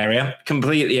for your area.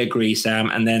 Completely agree,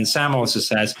 Sam. And then Sam also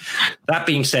says, that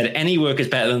being said, any work is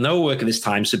better than no work at this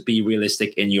time, so be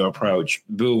realistic in your approach.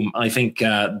 Boom. I think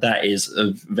that is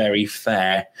a very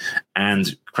fair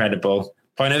and credible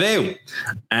point of view.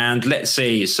 And let's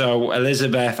see. So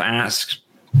Elizabeth asks,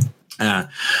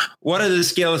 what are the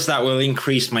skills that will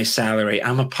increase my salary?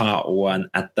 I'm a part 1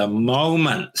 at the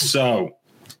moment. So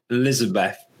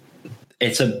Elizabeth,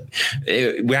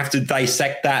 we have to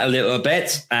dissect that a little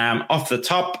bit. Off the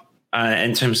top,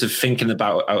 in terms of thinking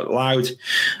about out loud,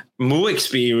 more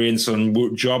experience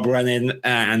on job running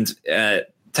and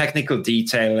technical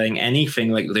detailing, anything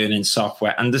like learning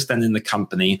software, understanding the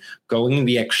company, going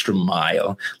the extra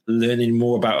mile, learning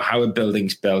more about how a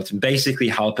building's built, and basically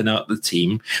helping out the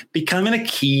team, becoming a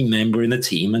key member in the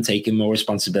team and taking more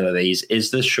responsibilities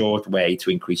is the short way to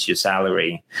increase your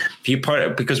salary.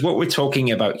 Because what we're talking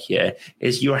about here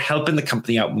is you're helping the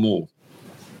company out more.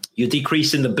 You're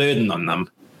decreasing the burden on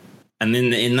them. And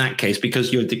then in that case,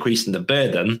 because you're decreasing the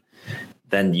burden,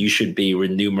 then you should be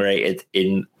remunerated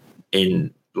in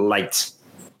light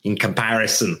in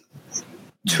comparison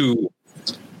to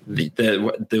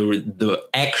the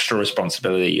extra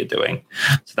responsibility you're doing.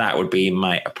 So that would be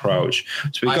my approach.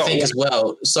 So I think as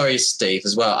well, sorry, Steve,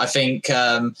 as well, I think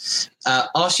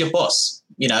ask your boss.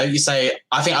 You know, you say,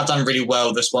 I think I've done really well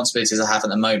with the responsibilities I have at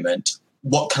the moment.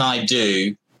 What can I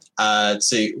do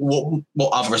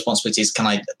what other responsibilities can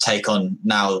I take on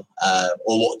now,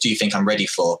 or what do you think I'm ready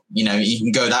for? You know, you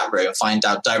can go that route and find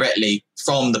out directly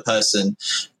from the person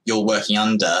you're working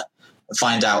under, and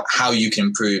find out how you can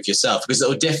improve yourself, because it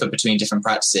will differ between different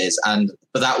practices,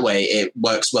 but that way it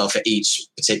works well for each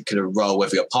particular role,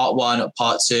 whether you're part 1 or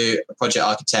part 2, a project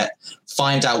architect.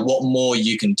 Find out what more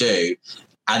you can do,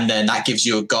 and then that gives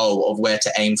you a goal of where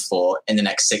to aim for in the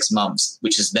next 6 months,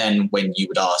 which is then when you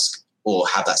would ask or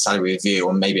have that salary review,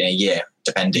 or maybe in a year,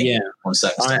 depending on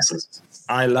circumstances.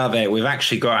 I love it. We've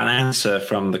actually got an answer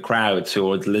from the crowd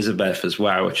towards Elizabeth as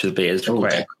well, which would be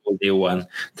quite a cool deal one.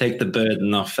 Take the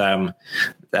burden off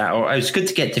or it's good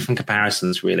to get different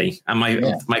comparisons, really. And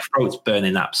my throat's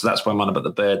burning up, so that's why I'm on about the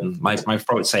burden. My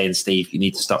throat's saying, Steve, you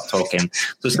need to stop talking.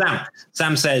 So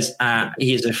Sam says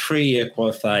he is a 3-year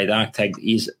qualified architect.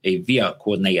 He's a VR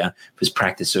coordinator for his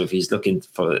practice. So if he's looking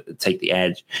to take the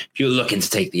edge, if you're looking to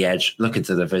take the edge, looking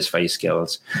to diversify your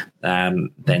skills,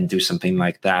 then do something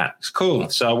like that. It's cool.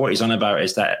 So what he's on about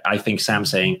is that I think Sam's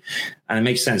saying, and it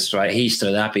makes sense, right? He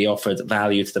stood up, he offered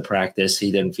value to the practice,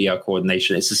 he did VR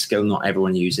coordination. It's a skill not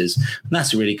everyone uses. And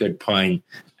that's a really good point.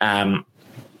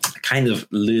 Kind of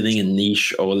learning a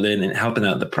niche or helping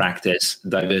out the practice,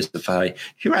 diversify.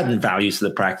 If you're adding value to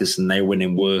the practice and they're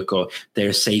winning work, or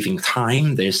they're saving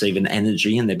time, they're saving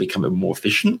energy, and they're becoming more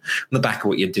efficient on the back of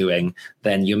what you're doing,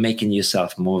 then you're making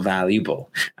yourself more valuable.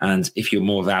 And if you're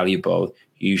more valuable,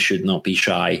 you should not be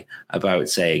shy about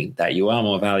saying that you are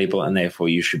more valuable, and therefore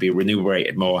you should be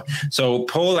remunerated more. So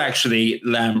Paul actually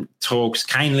talks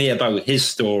kindly about his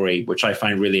story, which I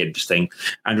find really interesting.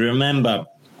 And remember,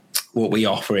 what we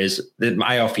offer is that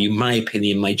I offer you my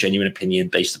opinion, my genuine opinion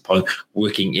based upon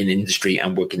working in industry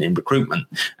and working in recruitment.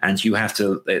 And you have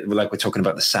to, like we're talking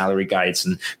about the salary guides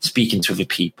and speaking to other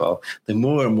people, the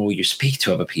more and more you speak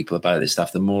to other people about this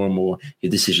stuff, the more and more your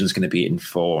decision is going to be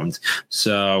informed.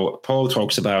 So Paul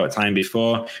talks about a time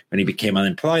before when he became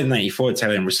unemployed in 94,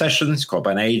 Italian recession. He's called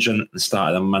by an agent and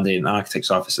started on Monday in an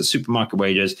architect's office at supermarket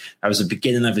wages. That was the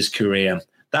beginning of his career.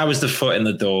 That was the foot in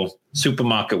the door,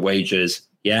 supermarket wages.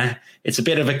 Yeah, it's a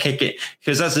bit of a kick it,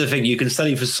 because that's the thing. You can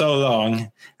study for so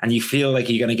long and you feel like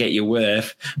you're going to get your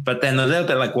worth. But then a little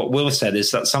bit like what Will said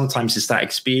is that sometimes it's that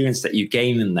experience that you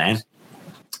gain in there,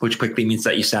 which quickly means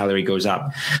that your salary goes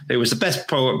up. It was the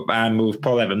best move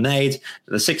Paul ever made.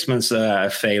 The 6 months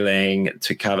failing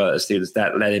to cover a student's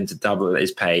debt led him to double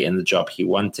his pay in the job he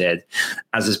wanted.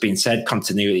 As has been said,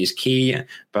 continuity is key,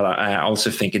 but I also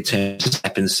think in terms of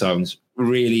stepping stones,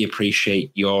 really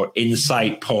appreciate your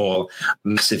insight, Paul.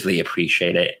 Massively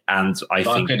appreciate it. And I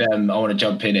think I want to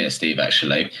jump in here, Steve,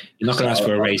 actually. You're not going to ask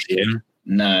for a raise here.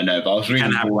 No, but I was reading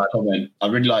that comment. I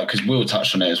really like, because Will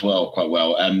touched on it as well quite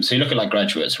well. So you look at like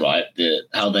graduates, right?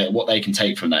 What they can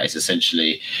take from that is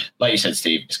essentially, like you said,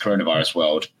 Steve, it's coronavirus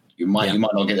world. You might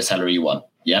not get the salary you want.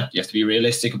 Yeah, you have to be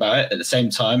realistic about it. At the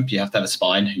same time, you have to have a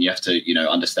spine and you have to,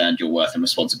 understand your worth and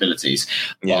responsibilities.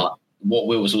 Yeah. But what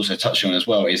Will was also touching on as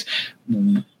well is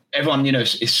everyone,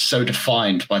 is so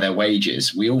defined by their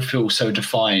wages. We all feel so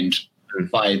defined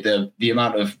by the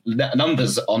amount of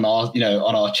numbers on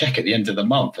our check at the end of the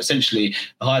month. Essentially,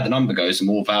 the higher the number goes, the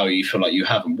more value you feel like you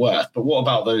have and worth. But what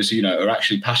about those who are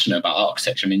actually passionate about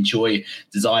architecture and enjoy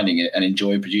designing it and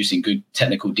enjoy producing good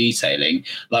technical detailing?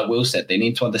 Like Will said, they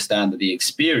need to understand that the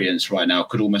experience right now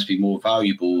could almost be more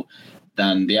valuable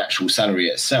than the actual salary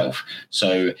itself.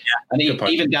 So, and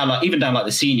even down like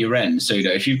the senior end. So,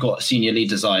 if you've got senior lead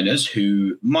designers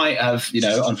who might have,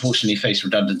 unfortunately faced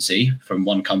redundancy from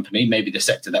one company, maybe the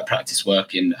sector that practice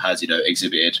work in has,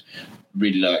 exhibited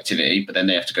really low activity, but then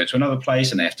they have to go to another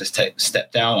place and they have to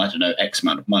step down, I don't know, X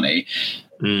amount of money.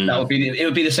 It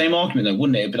would be the same argument though,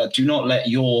 wouldn't it? But do not let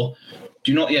your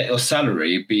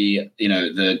salary be,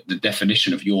 the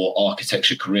definition of your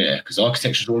architecture career, because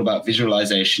architecture is all about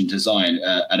visualization, design,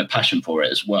 and a passion for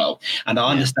it as well. And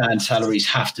I understand salaries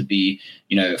have to be,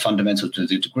 fundamental to a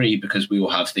degree, because we all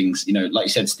have things, like you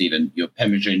said, Stephen, you're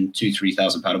hemorrhaging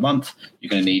 £2,000-3,000 a month. You're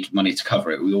going to need money to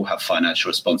cover it. We all have financial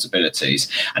responsibilities.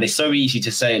 And it's so easy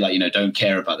to say, like, don't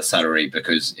care about the salary,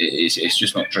 because it's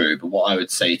just not true. But what I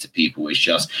would say to people is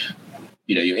just,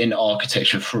 you're in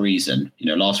architecture for a reason.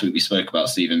 Last week we spoke about,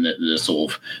 Stephen, the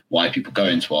sort of why people go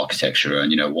into architecture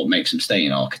and, what makes them stay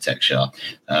in architecture.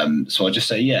 So I just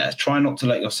say, try not to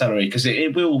let your salary, because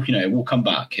it will, it will come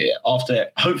back after,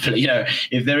 hopefully,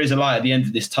 if there is a light at the end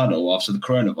of this tunnel after the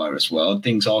coronavirus world,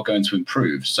 things are going to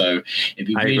improve. So it'd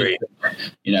be really,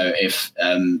 if,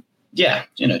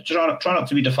 try not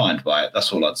to be defined by it.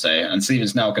 That's all I'd say. And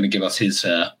Stephen's now going to give us his.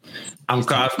 I've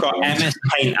got MS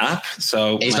Paint up,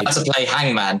 so he's about to play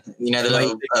Hangman.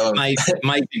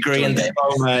 My degree and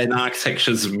diploma in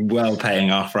architecture is well paying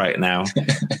off right now.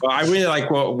 But I really like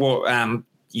what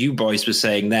you boys were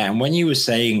saying there, and when you were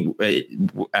saying,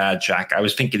 Jack, I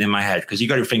was thinking in my head, because you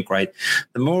got to think, right,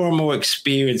 the more and more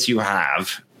experience you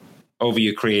have over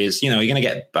your careers, you're going to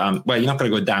get, you're not going to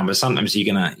go down, but sometimes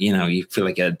you're going to, you feel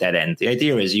like a dead end. The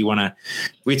idea is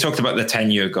we talked about the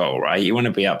 10-year goal, right? You want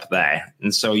to be up there.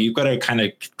 And so you've got to kind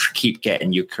of keep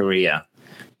getting your career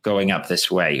going up this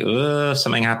way.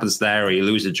 Something happens there, or you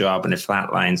lose a job and it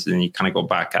flatlines, and then you kind of go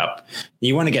back up.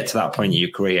 You want to get to that point in your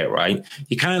career, right?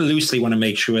 You kind of loosely want to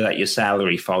make sure that your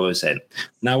salary follows it.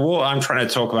 Now, what I'm trying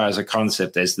to talk about as a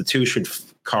concept is the two should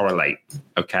correlate,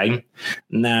 okay?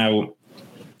 Now,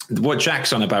 what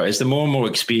Jack's on about is the more and more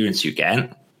experience you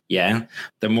get, the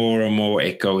more and more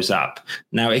it goes up.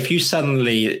 Now, if you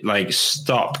suddenly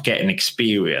stop getting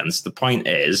experience, the point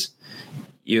is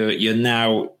you're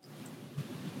now,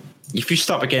 if you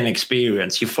stop getting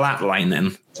experience, you're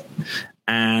flatlining,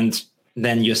 and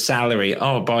then your salary,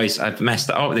 boys, I've messed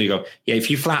it up. There you go. Yeah,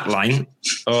 if you flatline,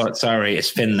 sorry, it's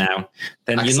Finn now.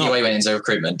 Then you're not. You went into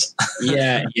recruitment.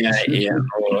 Yeah.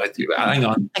 Hang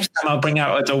on. Next time I'll bring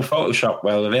out Adobe Photoshop,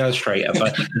 with Illustrator.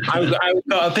 But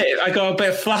I got a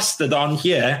bit flustered on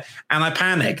here, and I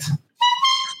panicked.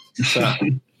 So.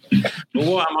 But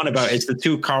what I'm on about is the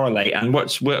two correlate, and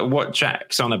what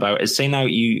Jack's on about is, say now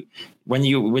when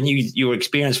your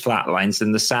experience flatlines,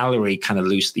 then the salary kind of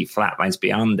loosely flatlines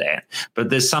beyond it. But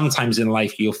there's sometimes in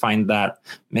life you'll find that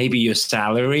maybe your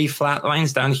salary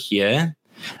flatlines down here,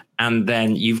 and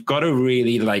then you've got to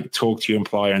really talk to your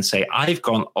employer and say, I've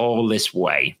gone all this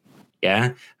way,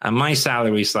 and my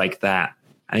salary's like that.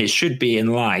 and it should be in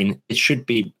line. It should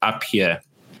be up here.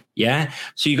 Yeah.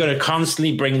 So you got to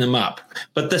constantly bring them up.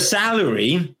 But the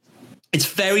salary, it's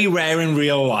very rare in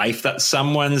real life that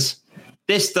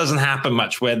this doesn't happen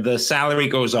much where the salary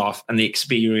goes off and the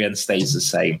experience stays the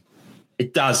same.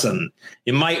 It doesn't.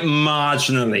 It might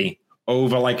marginally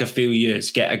over like a few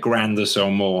years get $1,000 or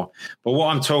so more. But what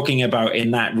I'm talking about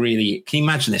in that really, can you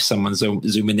imagine if someone's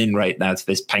zooming in right now to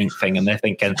this paint thing and they're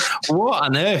thinking, what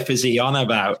on earth is he on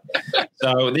about?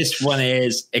 So this one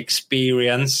is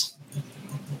experience.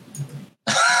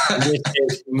 This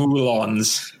is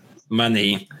Mulan's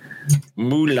money.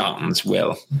 Mulan's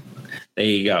will. There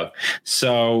you go.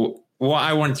 So what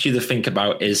I want you to think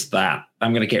about is that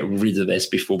I'm going to get rid of this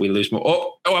before we lose more.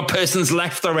 Oh, a person's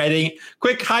left already.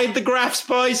 Quick, hide the graphs,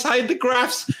 boys. Hide the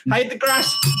graphs. Hide the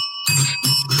graphs.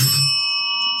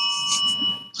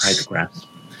 Hide the graphs.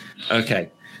 Okay.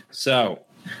 So.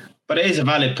 But it is a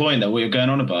valid point that we're going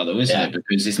on about, though, isn't it?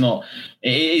 Because it's not.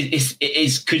 It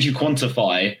is. Could you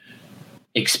quantify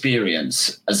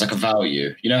experience as like a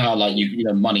value? You know how like you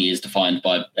know money is defined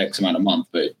by X amount a month,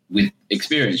 but with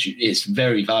experience, it's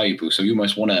very valuable. So you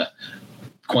almost want to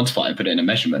quantify and put it in a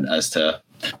measurement as to.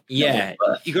 Yeah,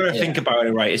 you got to think about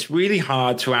it, right? It's really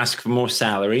hard to ask for more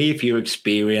salary if your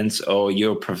experience or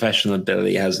your professional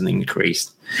ability hasn't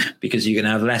increased, because you're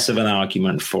going to have less of an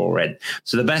argument for it.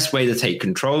 So the best way to take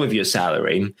control of your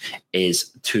salary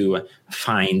is to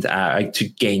find to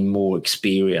gain more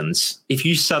experience. If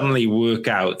you suddenly work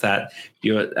out that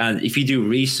if you do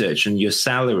research and your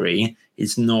salary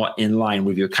is not in line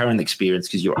with your current experience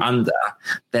because you're under,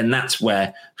 then that's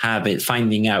where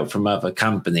finding out from other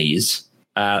companies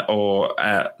or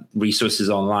resources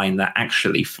online that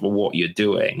actually for what you're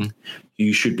doing,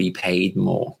 you should be paid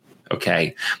more.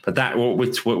 Okay. But that what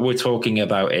we're talking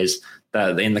about is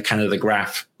that in the kind of the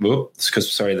graph,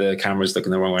 the camera's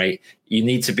looking the wrong way. You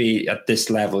need to be at this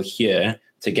level here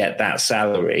to get that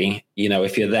salary. You know,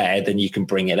 if you're there, then you can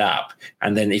bring it up.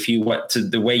 And then if you want to,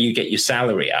 the way you get your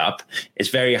salary up, it's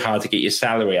very hard to get your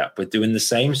salary up with doing the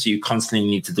same. So you constantly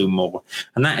need to do more.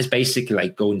 And that is basically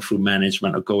like going through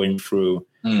management or going through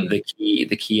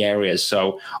the key areas.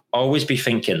 So always be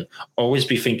thinking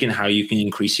how you can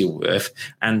increase your worth.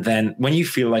 And then when you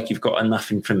feel like you've got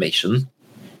enough information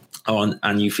on,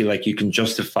 and you feel like you can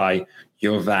justify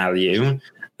your value,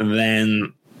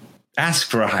 then ask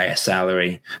for a higher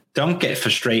salary. Don't get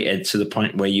frustrated to the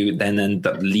point where you then end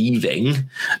up leaving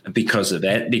because of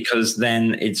it, because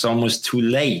then it's almost too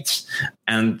late.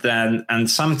 And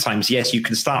sometimes, yes, you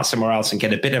can start somewhere else and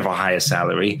get a bit of a higher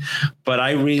salary. But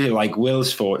I really like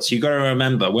Will's thoughts. You got to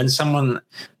remember when someone,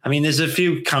 there's a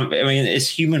few it's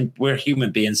human. We're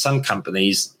human beings. Some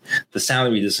companies, the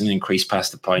salary doesn't increase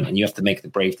past the point, and you have to make the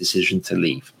brave decision to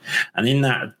leave. And in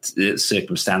that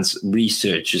circumstance,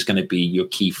 research is going to be your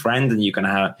key friend, and you're going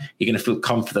to feel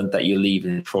confident that you're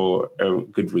leaving for a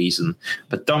good reason.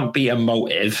 But don't be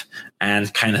emotive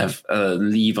and kind of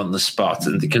leave on the spot.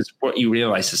 And because what you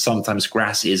realize is sometimes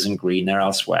grass isn't greener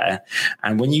elsewhere.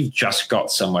 And when you've just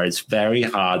got somewhere, it's very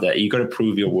hard. You've got to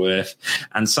prove your worth.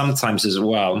 And sometimes as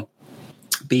well,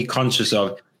 be conscious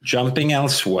of jumping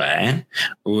elsewhere,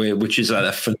 which is at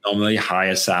a phenomenally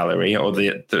higher salary, or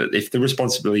if the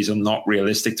responsibilities are not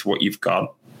realistic to what you've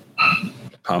got.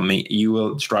 You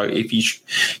will struggle. If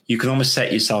you can almost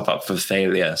set yourself up for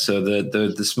failure. So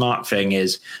the smart thing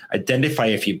is identify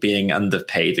if you're being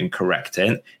underpaid and correct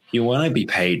it. If you want to be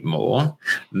paid more,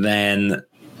 then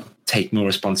take more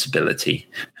responsibility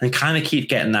and kind of keep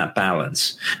getting that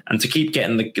balance. And to keep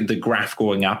getting the graph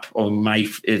going up, or my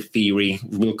theory,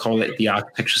 we'll call it the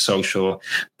architecture social,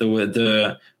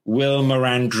 the Will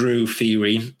Moran-Drew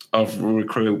theory of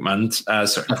recruitment.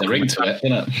 That's a ring to it,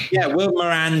 isn't it? Yeah, Will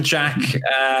Moran, Jack,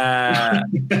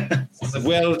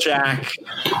 Will Jack's.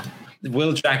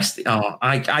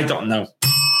 I don't know.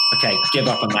 Okay, give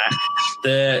up on that.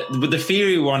 The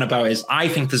theory we want about is I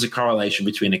think there's a correlation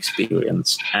between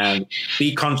experience, and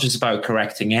be conscious about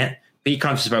correcting it. Be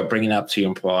conscious about bringing it up to your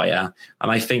employer.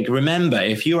 And I think, remember,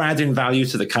 if you're adding value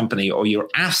to the company or you're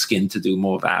asking to do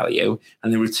more value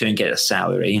and in return get a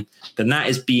salary, then that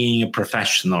is being a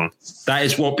professional. That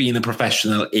is what being a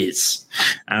professional is.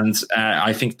 And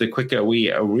I think the quicker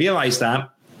we realize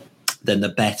that, then the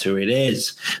better it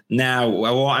is. Now,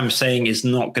 what I'm saying is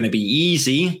not going to be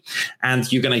easy,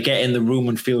 and you're going to get in the room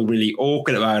and feel really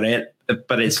awkward about it.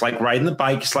 But it's like riding the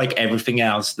bike. It's like everything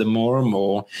else. The more and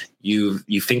more you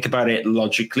think about it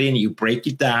logically and you break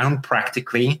it down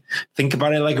practically, think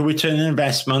about it like a return on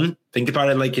investment. Think about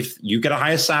it like if you get a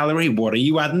higher salary, what are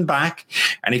you adding back?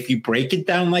 And if you break it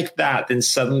down like that, then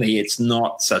suddenly it's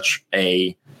not such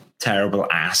a terrible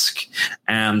ask.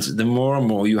 And the more and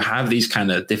more you have these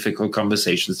kind of difficult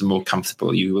conversations, the more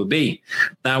comfortable you will be.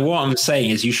 Now, what I'm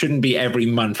saying is you shouldn't be every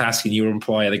month asking your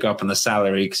employer to go up on the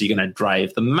salary because you're going to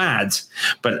drive them mad.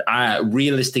 But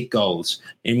realistic goals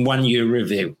in 1 year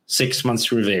review, 6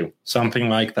 months review, something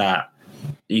like that.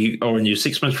 Or in your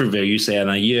 6 months review, you say in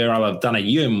a year, I'll have done a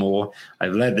year more.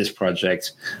 I've led this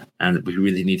project, and we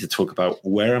really need to talk about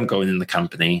where I'm going in the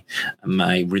company and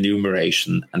my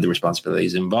remuneration and the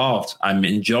responsibilities involved. I'm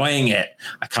enjoying it.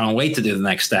 I can't wait to do the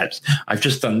next steps. I've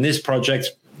just done this project.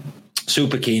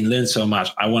 Super keen, learned so much.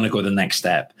 I want to go to the next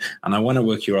step, and I want to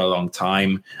work here a long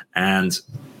time. And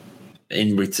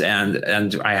in return,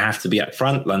 and I have to be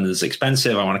upfront. London's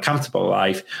expensive. I want a comfortable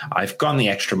life. I've gone the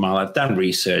extra mile. I've done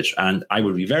research, and I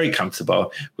would be very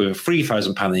comfortable with a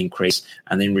 £3,000 increase.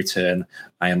 And in return,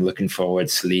 I am looking forward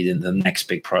to leading the next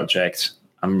big project.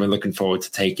 I'm looking forward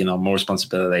to taking on more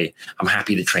responsibility. I'm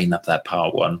happy to train up that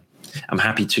part one. I'm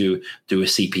happy to do a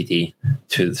CPD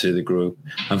to the group.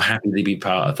 I'm happy to be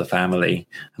part of the family.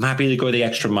 I'm happy to go the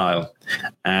extra mile.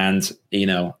 And,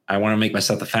 I want to make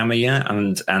myself a family here.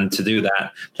 And to do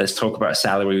that, let's talk about a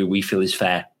salary we feel is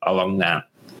fair along that.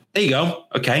 There you go.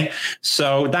 Okay.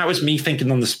 So that was me thinking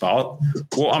on the spot.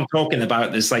 What I'm talking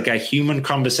about is like a human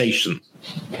conversation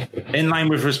in line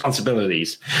with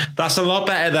responsibilities. That's a lot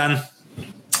better than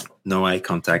no eye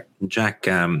contact. Jack,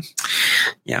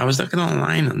 I was looking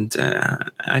online, and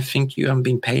I think you haven't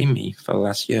been paying me for the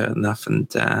last year enough, and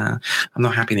I'm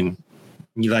not happy anymore.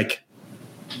 You're like,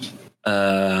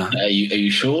 are you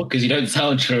sure? Because you don't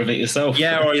sound sure of it yourself.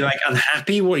 Yeah, or you're like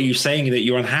unhappy. What are you saying? That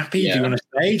you're unhappy? Yeah. Do you want to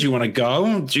stay? Do you want to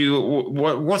go?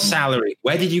 What salary?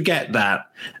 Where did you get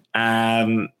that?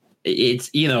 It's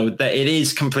that it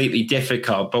is completely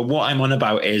difficult, but what I'm on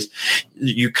about is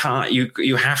you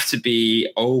have to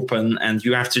be open, and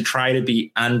you have to try to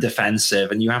be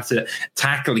undefensive, and you have to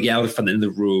tackle the elephant in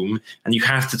the room, and you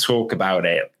have to talk about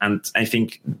it. And I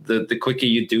think the quicker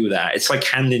you do that, it's like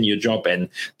handing your job in.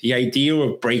 The idea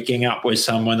of breaking up with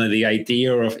someone, or the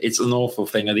idea of it's an awful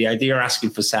thing, or the idea of asking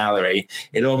for salary,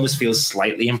 it almost feels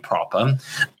slightly improper.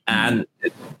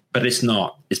 But it's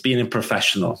not. It's being a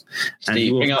professional.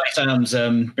 Steve, bring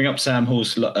up Sam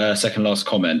Hall's second last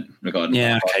comment regarding.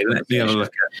 Yeah, okay. Let me have a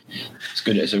look at it. It's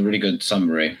good. It's a really good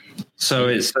summary. So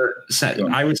I would say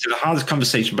the hardest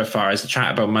conversation by far is the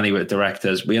chat about money with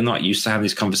directors. We are not used to having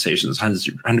these conversations.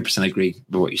 100% agree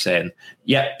with what you're saying.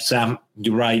 Yep, Sam,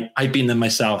 you're right. I've been there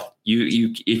myself.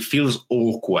 It feels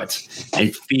awkward.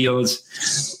 It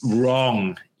feels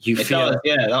wrong. I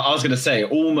was going to say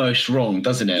almost wrong,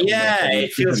 doesn't it? Yeah,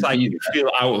 it feels like you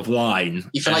feel out of line.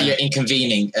 You feel like you're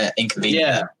inconveniencing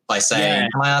by saying,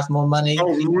 "Can I have more money?"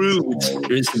 Oh,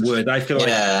 rude is the word. I feel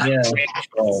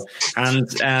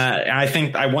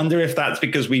and I wonder if that's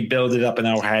because we build it up in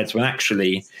our heads when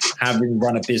actually, having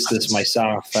run a business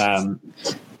myself,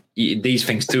 these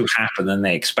things do happen and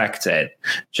they expect it.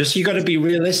 Just you got to be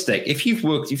realistic. If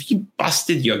you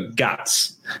busted your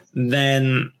guts,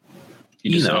 then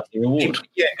you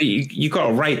got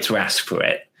a right to ask for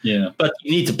it. Yeah, but you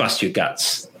need to bust your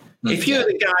guts. If you're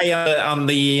the guy on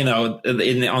the on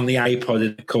the iPod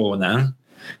in the corner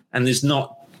and is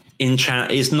not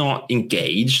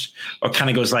engaged, or kind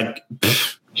of goes like,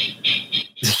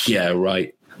 yeah,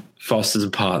 right, Foster's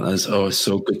and Partners, oh, it's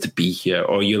so good to be here.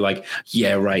 Or you're like,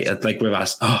 yeah, right, like with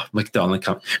us, oh, McDonald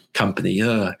company,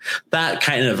 that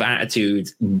kind of attitude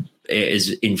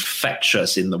is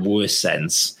infectious in the worst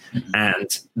sense. And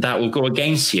that will go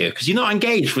against you because you're not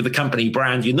engaged with the company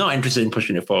brand. You're not interested in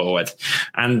pushing it forward.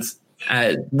 And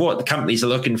what the companies are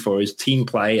looking for is team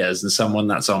players and someone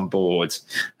that's on board,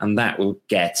 and that will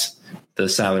get the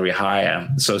salary higher.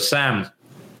 So, Sam,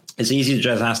 it's easy to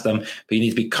just ask them, but you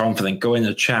need to be confident. Go in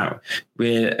and chat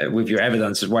with your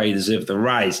evidence of why you deserve the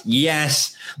rise.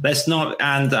 Yes, let's not.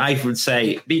 And I would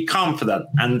say be confident.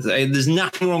 And there's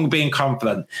nothing wrong with being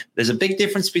confident. There's a big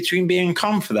difference between being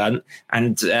confident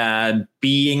and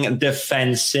being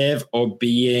defensive or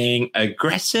being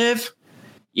aggressive.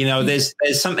 There's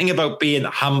something about being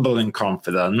humble and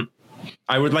confident.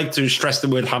 I would like to stress the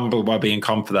word humble while being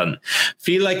confident.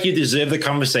 Feel like you deserve the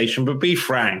conversation, but be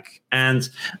frank. And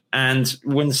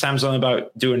when Sam's on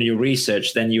about doing your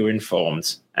research, then you're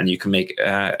informed and you can make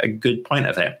a good point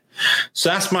of it. So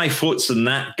that's my thoughts on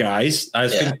that, guys. I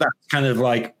think that kind of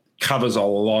like covers a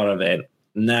lot of it.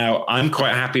 Now, I'm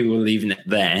quite happy with leaving it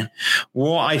there.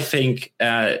 What I think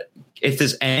if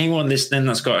there's anyone listening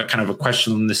that's got a kind of a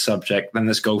question on this subject, then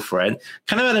let's go for it.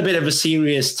 Kind of had a bit of a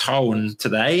serious tone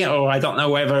today, or I don't know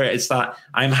whether it's that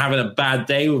I'm having a bad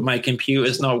day with my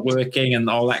computer's not working and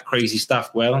all that crazy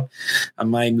stuff. Well,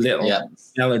 and my little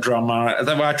melodrama.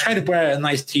 Well, I try to wear a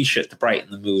nice T-shirt to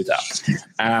brighten the mood up.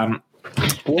 I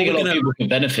think a lot of people can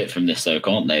benefit from this, though,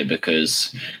 can't they?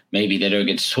 Because maybe they don't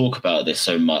get to talk about this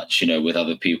so much, with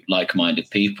other people, like-minded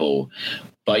people.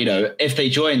 But, if they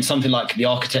join something like the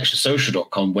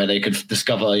architecturesocial.com, where they could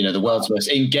discover, the world's most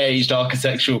engaged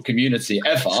architectural community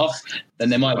ever, then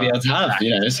they might be able to have,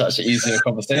 such an easier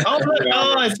conversation.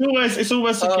 It's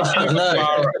almost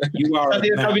you are at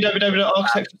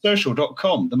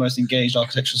www.architecturesocial.com, the most engaged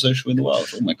architectural social in the world.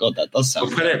 Oh my God, that does sound.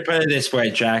 Well, put it this way,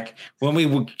 Jack. When we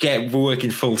get working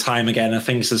full time again and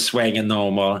things are swaying and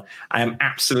normal, I am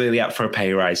absolutely up for a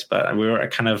pay rise. But we're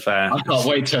kind of. I can't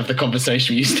wait to have the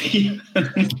conversation with you, Steve.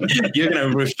 You're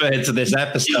going to refer to this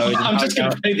episode. I'm just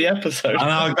going to play the episode, and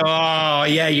I'll go, oh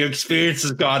yeah, your experience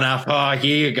has gone up. Oh,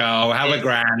 here you go. Have a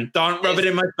grand. Don't rub it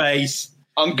in my face.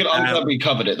 I'm glad we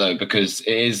covered it, though, because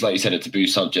it is, like you said, a taboo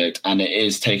subject, and it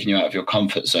is taking you out of your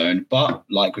comfort zone. But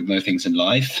like with most things in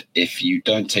life, if you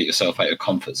don't take yourself out of your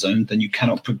comfort zone, then you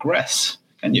cannot progress.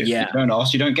 Can you? Yeah. If you don't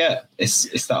ask, you don't get.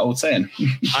 It's that old saying.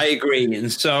 I agree.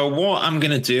 And so what I'm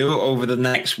going to do over the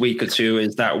next week or two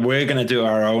is that we're going to do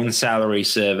our own salary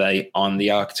survey on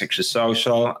the Architecture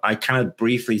Social. I kind of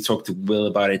briefly talked to Will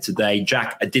about it today.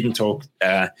 Jack, I didn't talk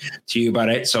to you about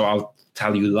it, so I'll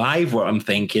tell you live. What I'm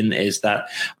thinking is that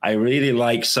I really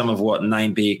like some of what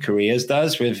 9B Careers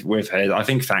does with her. I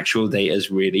think factual data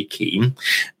is really key,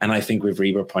 and I think with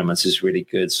Reba appointments is really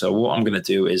good. So what I'm going to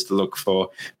do is to look for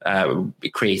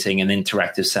creating an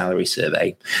interactive salary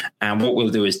survey, and what we'll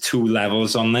do is 2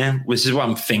 levels on there, which is what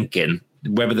I'm thinking.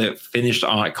 Whether the finished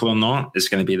article or not is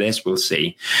going to be this, we'll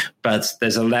see. But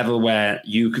there's a level where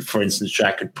you could, for instance,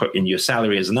 Jack, could put in your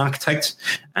salary as an architect,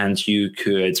 and you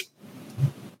could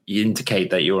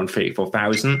indicate that you're on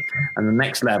 34,000, and the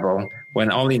next level,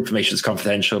 when all the information is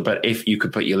confidential, but if you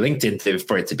could put your LinkedIn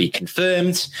for it to be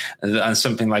confirmed and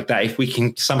something like that, if we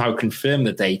can somehow confirm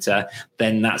the data,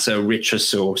 then that's a richer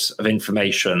source of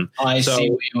information. I see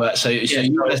what you were. So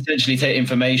you essentially take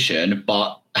information,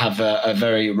 but have a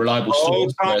very reliable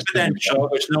source. Confidential,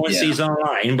 which no one sees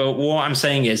online. But what I'm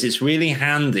saying is it's really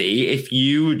handy if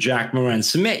you, Jack Moran,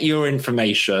 submit your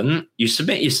information, you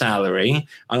submit your salary,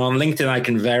 and on LinkedIn I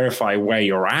can verify where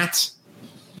you're at.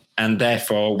 And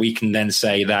therefore, we can then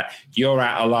say that you're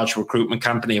at a large recruitment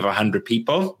company of 100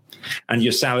 people, and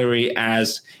your salary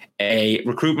as a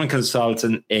recruitment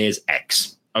consultant is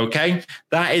X. Okay,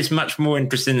 that is much more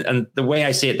interesting. And the way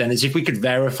I see it then is if we could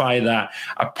verify that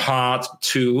a part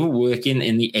 2 working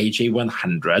in the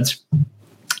AJ100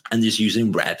 and just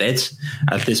using Revit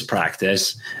at this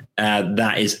practice,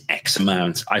 that is X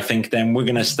amount. I think then we're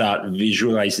going to start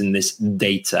visualizing this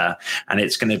data, and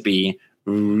it's going to be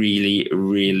really,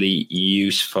 really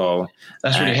useful.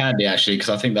 That's really handy, actually, because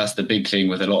I think that's the big thing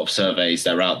with a lot of surveys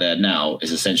that are out there now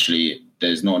is essentially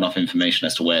there's not enough information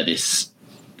as to where this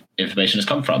information has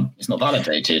come from. It's not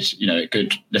validated. It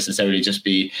could necessarily just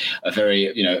be a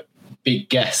very, big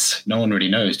guess. No one really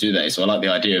knows, do they? So I like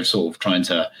the idea of sort of trying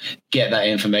to get that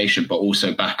information, but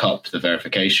also back up the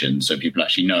verification so people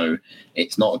actually know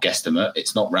it's not a guesstimate.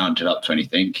 It's not rounded up to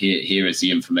anything. Here is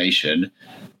the information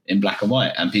in black and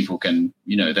white, and people can,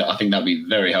 I think that'd be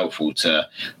very helpful to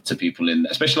people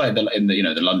especially like in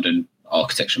the London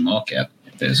architecture market.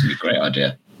 It's a great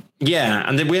idea. Yeah,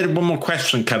 and then we had one more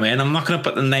question come in. I'm not going to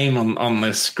put the name on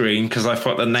the screen because I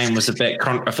thought the name was a bit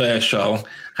controversial.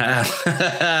 Same,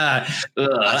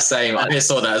 I just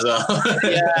saw that as well.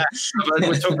 Yeah, but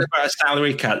we're talking about a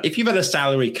salary cut. If you've had a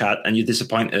salary cut and you're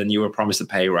disappointed and you were promised a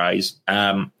pay rise,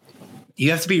 you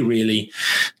have to be really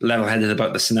level-headed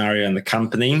about the scenario and the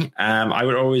company. I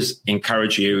would always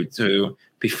encourage you to,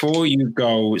 before you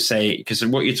go, say, because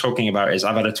what you're talking about is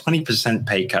I've had a 20%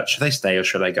 pay cut. Should I stay or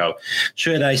should I go?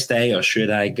 Should I stay or should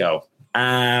I go?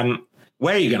 Where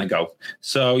are you going to go?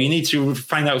 So you need to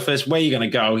find out first where you're going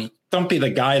to go. Don't be the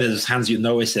guy that just hands you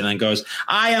notice in and goes,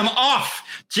 I am off,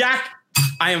 Jack.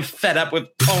 I am fed up with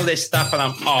all this stuff and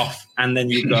I'm off. And then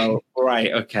you go,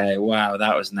 right, okay, wow,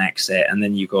 that was an exit. And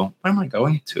then you go, where am I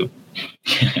going to?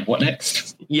 What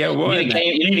next? Yeah, what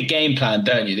you need a game plan,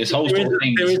 don't you? This whole there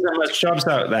thing. There isn't much jobs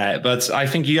out there, but I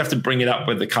think you have to bring it up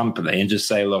with the company and just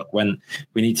say, look, when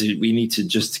we need to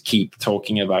just keep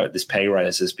talking about this pay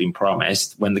rise has been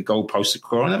promised when the goalposts of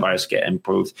coronavirus get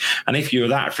improved. And if you're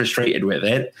that frustrated with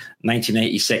it,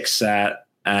 1986.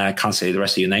 Can't say the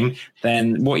rest of your name,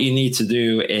 then what you need to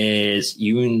do is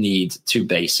you need to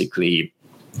basically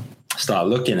start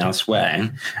looking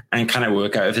elsewhere and kind of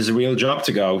work out if there's a real job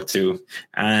to go to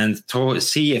and to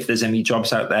see if there's any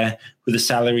jobs out there with the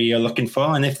salary you're looking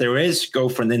for. And if there is, go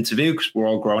for an interview because we're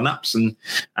all grown-ups and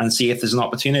see if there's an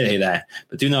opportunity there.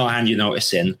 But do not hand your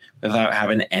notice in without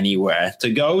having anywhere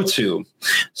to go to.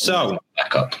 So,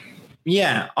 back up.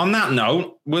 Yeah, on that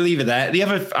note, we'll leave it there. The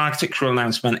other architectural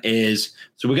announcement is,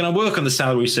 so we're going to work on the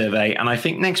salary survey. And I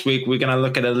think next week we're going to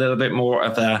look at a little bit more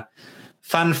of a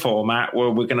fun format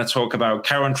where we're going to talk about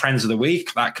current trends of the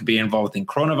week that could be involved in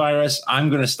coronavirus. I'm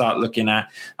going to start looking at,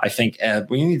 I think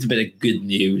we need a bit of good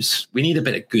news. We need a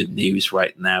bit of good news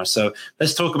right now. So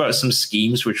let's talk about some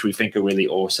schemes which we think are really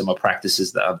awesome or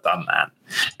practices that have done that.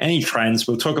 Any trends,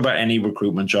 we'll talk about any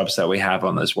recruitment jobs that we have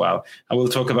on as well. And we'll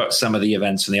talk about some of the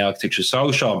events in the Architecture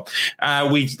Social.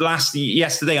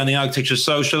 Yesterday on the Architecture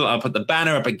Social, I'll put the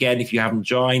banner up again. If you haven't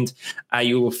joined,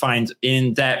 you will find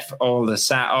in depth all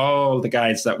the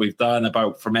guides that we've done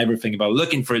from everything about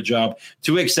looking for a job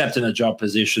to accepting a job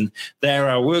position. There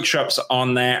are workshops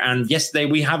on there. And yesterday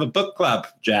we have a book club,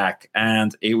 Jack,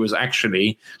 and it was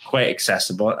actually quite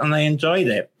accessible and I enjoyed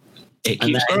it. It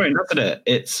keeps growing, doesn't it?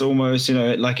 It's almost,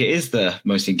 like it is the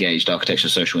most engaged Architecture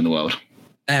Social in the world.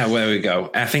 Yeah, there we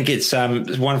go. I think it's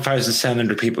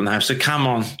 1,700 people now. So come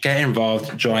on, get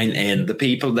involved, join in. The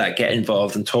people that get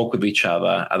involved and talk with each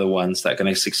other are the ones that are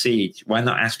going to succeed. Why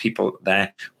not ask people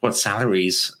there what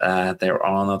salaries they're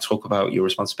on or talk about your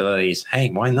responsibilities? Hey,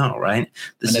 why not, right?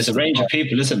 And there's a range of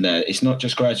people, isn't there? It's not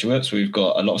just graduates. We've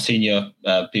got a lot of senior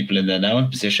people in there now in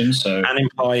positions. And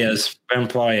employers,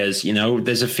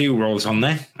 there's a few roles on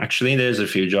there. Actually, there's a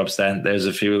few jobs there. There's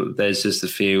just a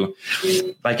few,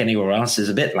 like anywhere else. There's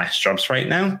a bit less jobs right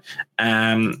now.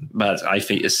 But I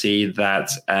think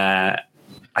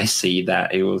I see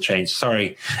that it will change.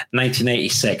 Sorry,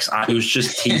 1986. I was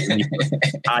just teasing you.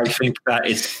 I think that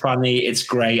it's funny. It's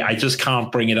great. I just can't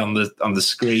bring it on the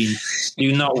screen.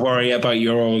 Do not worry about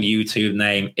your old YouTube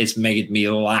name. It's made me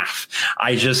laugh.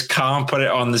 I just can't put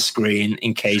it on the screen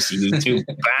in case YouTube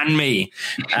ban me.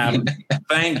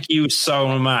 Thank you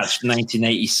so much,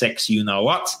 1986. You know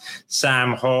what?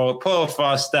 Sam Hall, Paul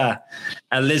Foster,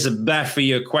 Elizabeth, for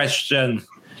your question.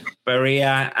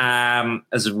 Maria,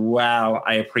 as well,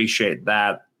 I appreciate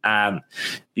that.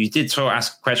 You did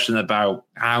ask a question about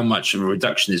how much of a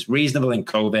reduction is reasonable in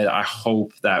COVID. I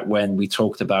hope that when we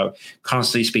talked about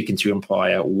constantly speaking to your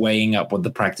employer, weighing up what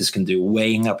the practice can do,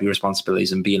 weighing up your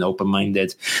responsibilities and being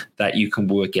open-minded, that you can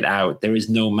work it out. There is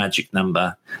no magic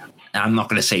number. I'm not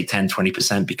going to say 10,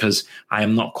 20% because I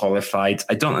am not qualified.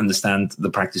 I don't understand the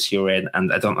practice you're in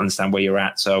and I don't understand where you're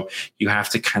at. So you have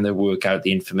to kind of work out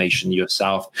the information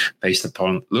yourself based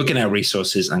upon looking at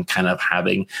resources and kind of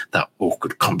having that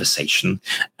awkward conversation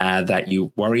that you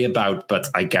worry about. But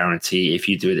I guarantee if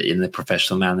you do it in a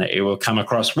professional manner, it will come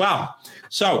across well.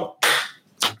 So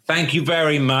thank you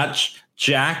very much,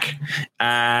 Jack.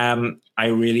 I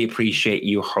really appreciate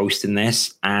you hosting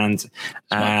this. And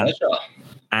my pleasure.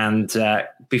 And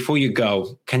before you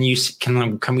go, can we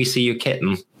see your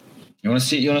kitten? You want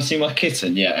to see my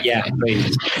kitten? Yeah. Okay. Yeah,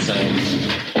 please. So,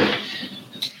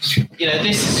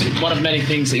 this is one of many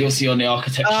things that you'll see on the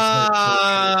Architecture.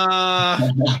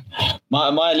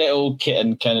 My little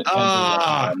kitten can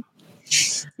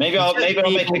maybe I'll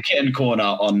make a kitten corner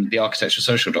on the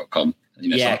architecturesocial.com.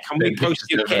 Can we post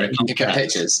your kitten?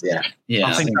 Pictures? Yeah.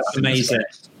 I think that's amazing.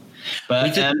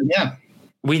 But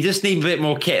we just need a bit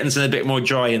more kittens and a bit more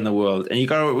joy in the world. And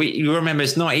you remember,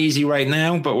 it's not easy right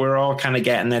now, but we're all kind of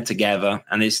getting there together.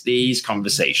 And it's these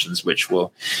conversations which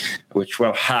will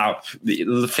help.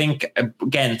 Think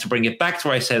again, to bring it back to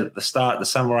what I said at the start, to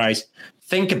summarize,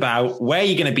 think about where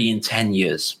you're going to be in 10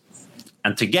 years.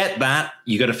 And to get that,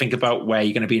 you got to think about where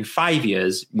you're going to be in 5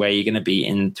 years, where you're going to be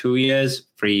in 2 years,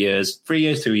 3 years,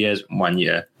 2 years, 1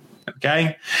 year.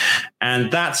 Okay.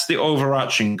 And that's the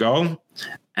overarching goal.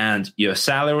 And your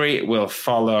salary will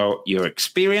follow your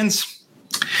experience.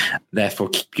 Therefore,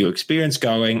 keep your experience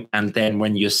going. And then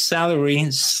when your salary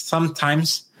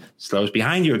sometimes slows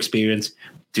behind your experience,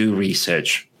 do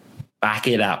research, back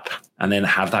it up, and then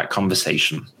have that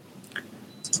conversation.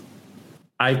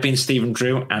 I've been Stephen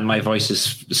Drew, and my voice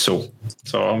is Saul.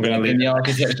 So I'm going to leave the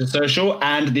Architecture Social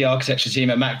and the architecture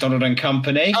team at MacDonald and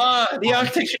Company. The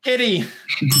Architecture Kitty.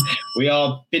 We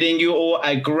are bidding you all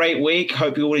a great week.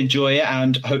 Hope you all enjoy it,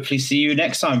 and hopefully see you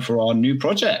next time for our new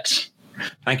project.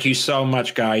 Thank you so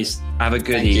much, guys. Have a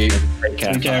good evening.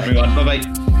 Take care, everyone.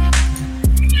 Bye-bye.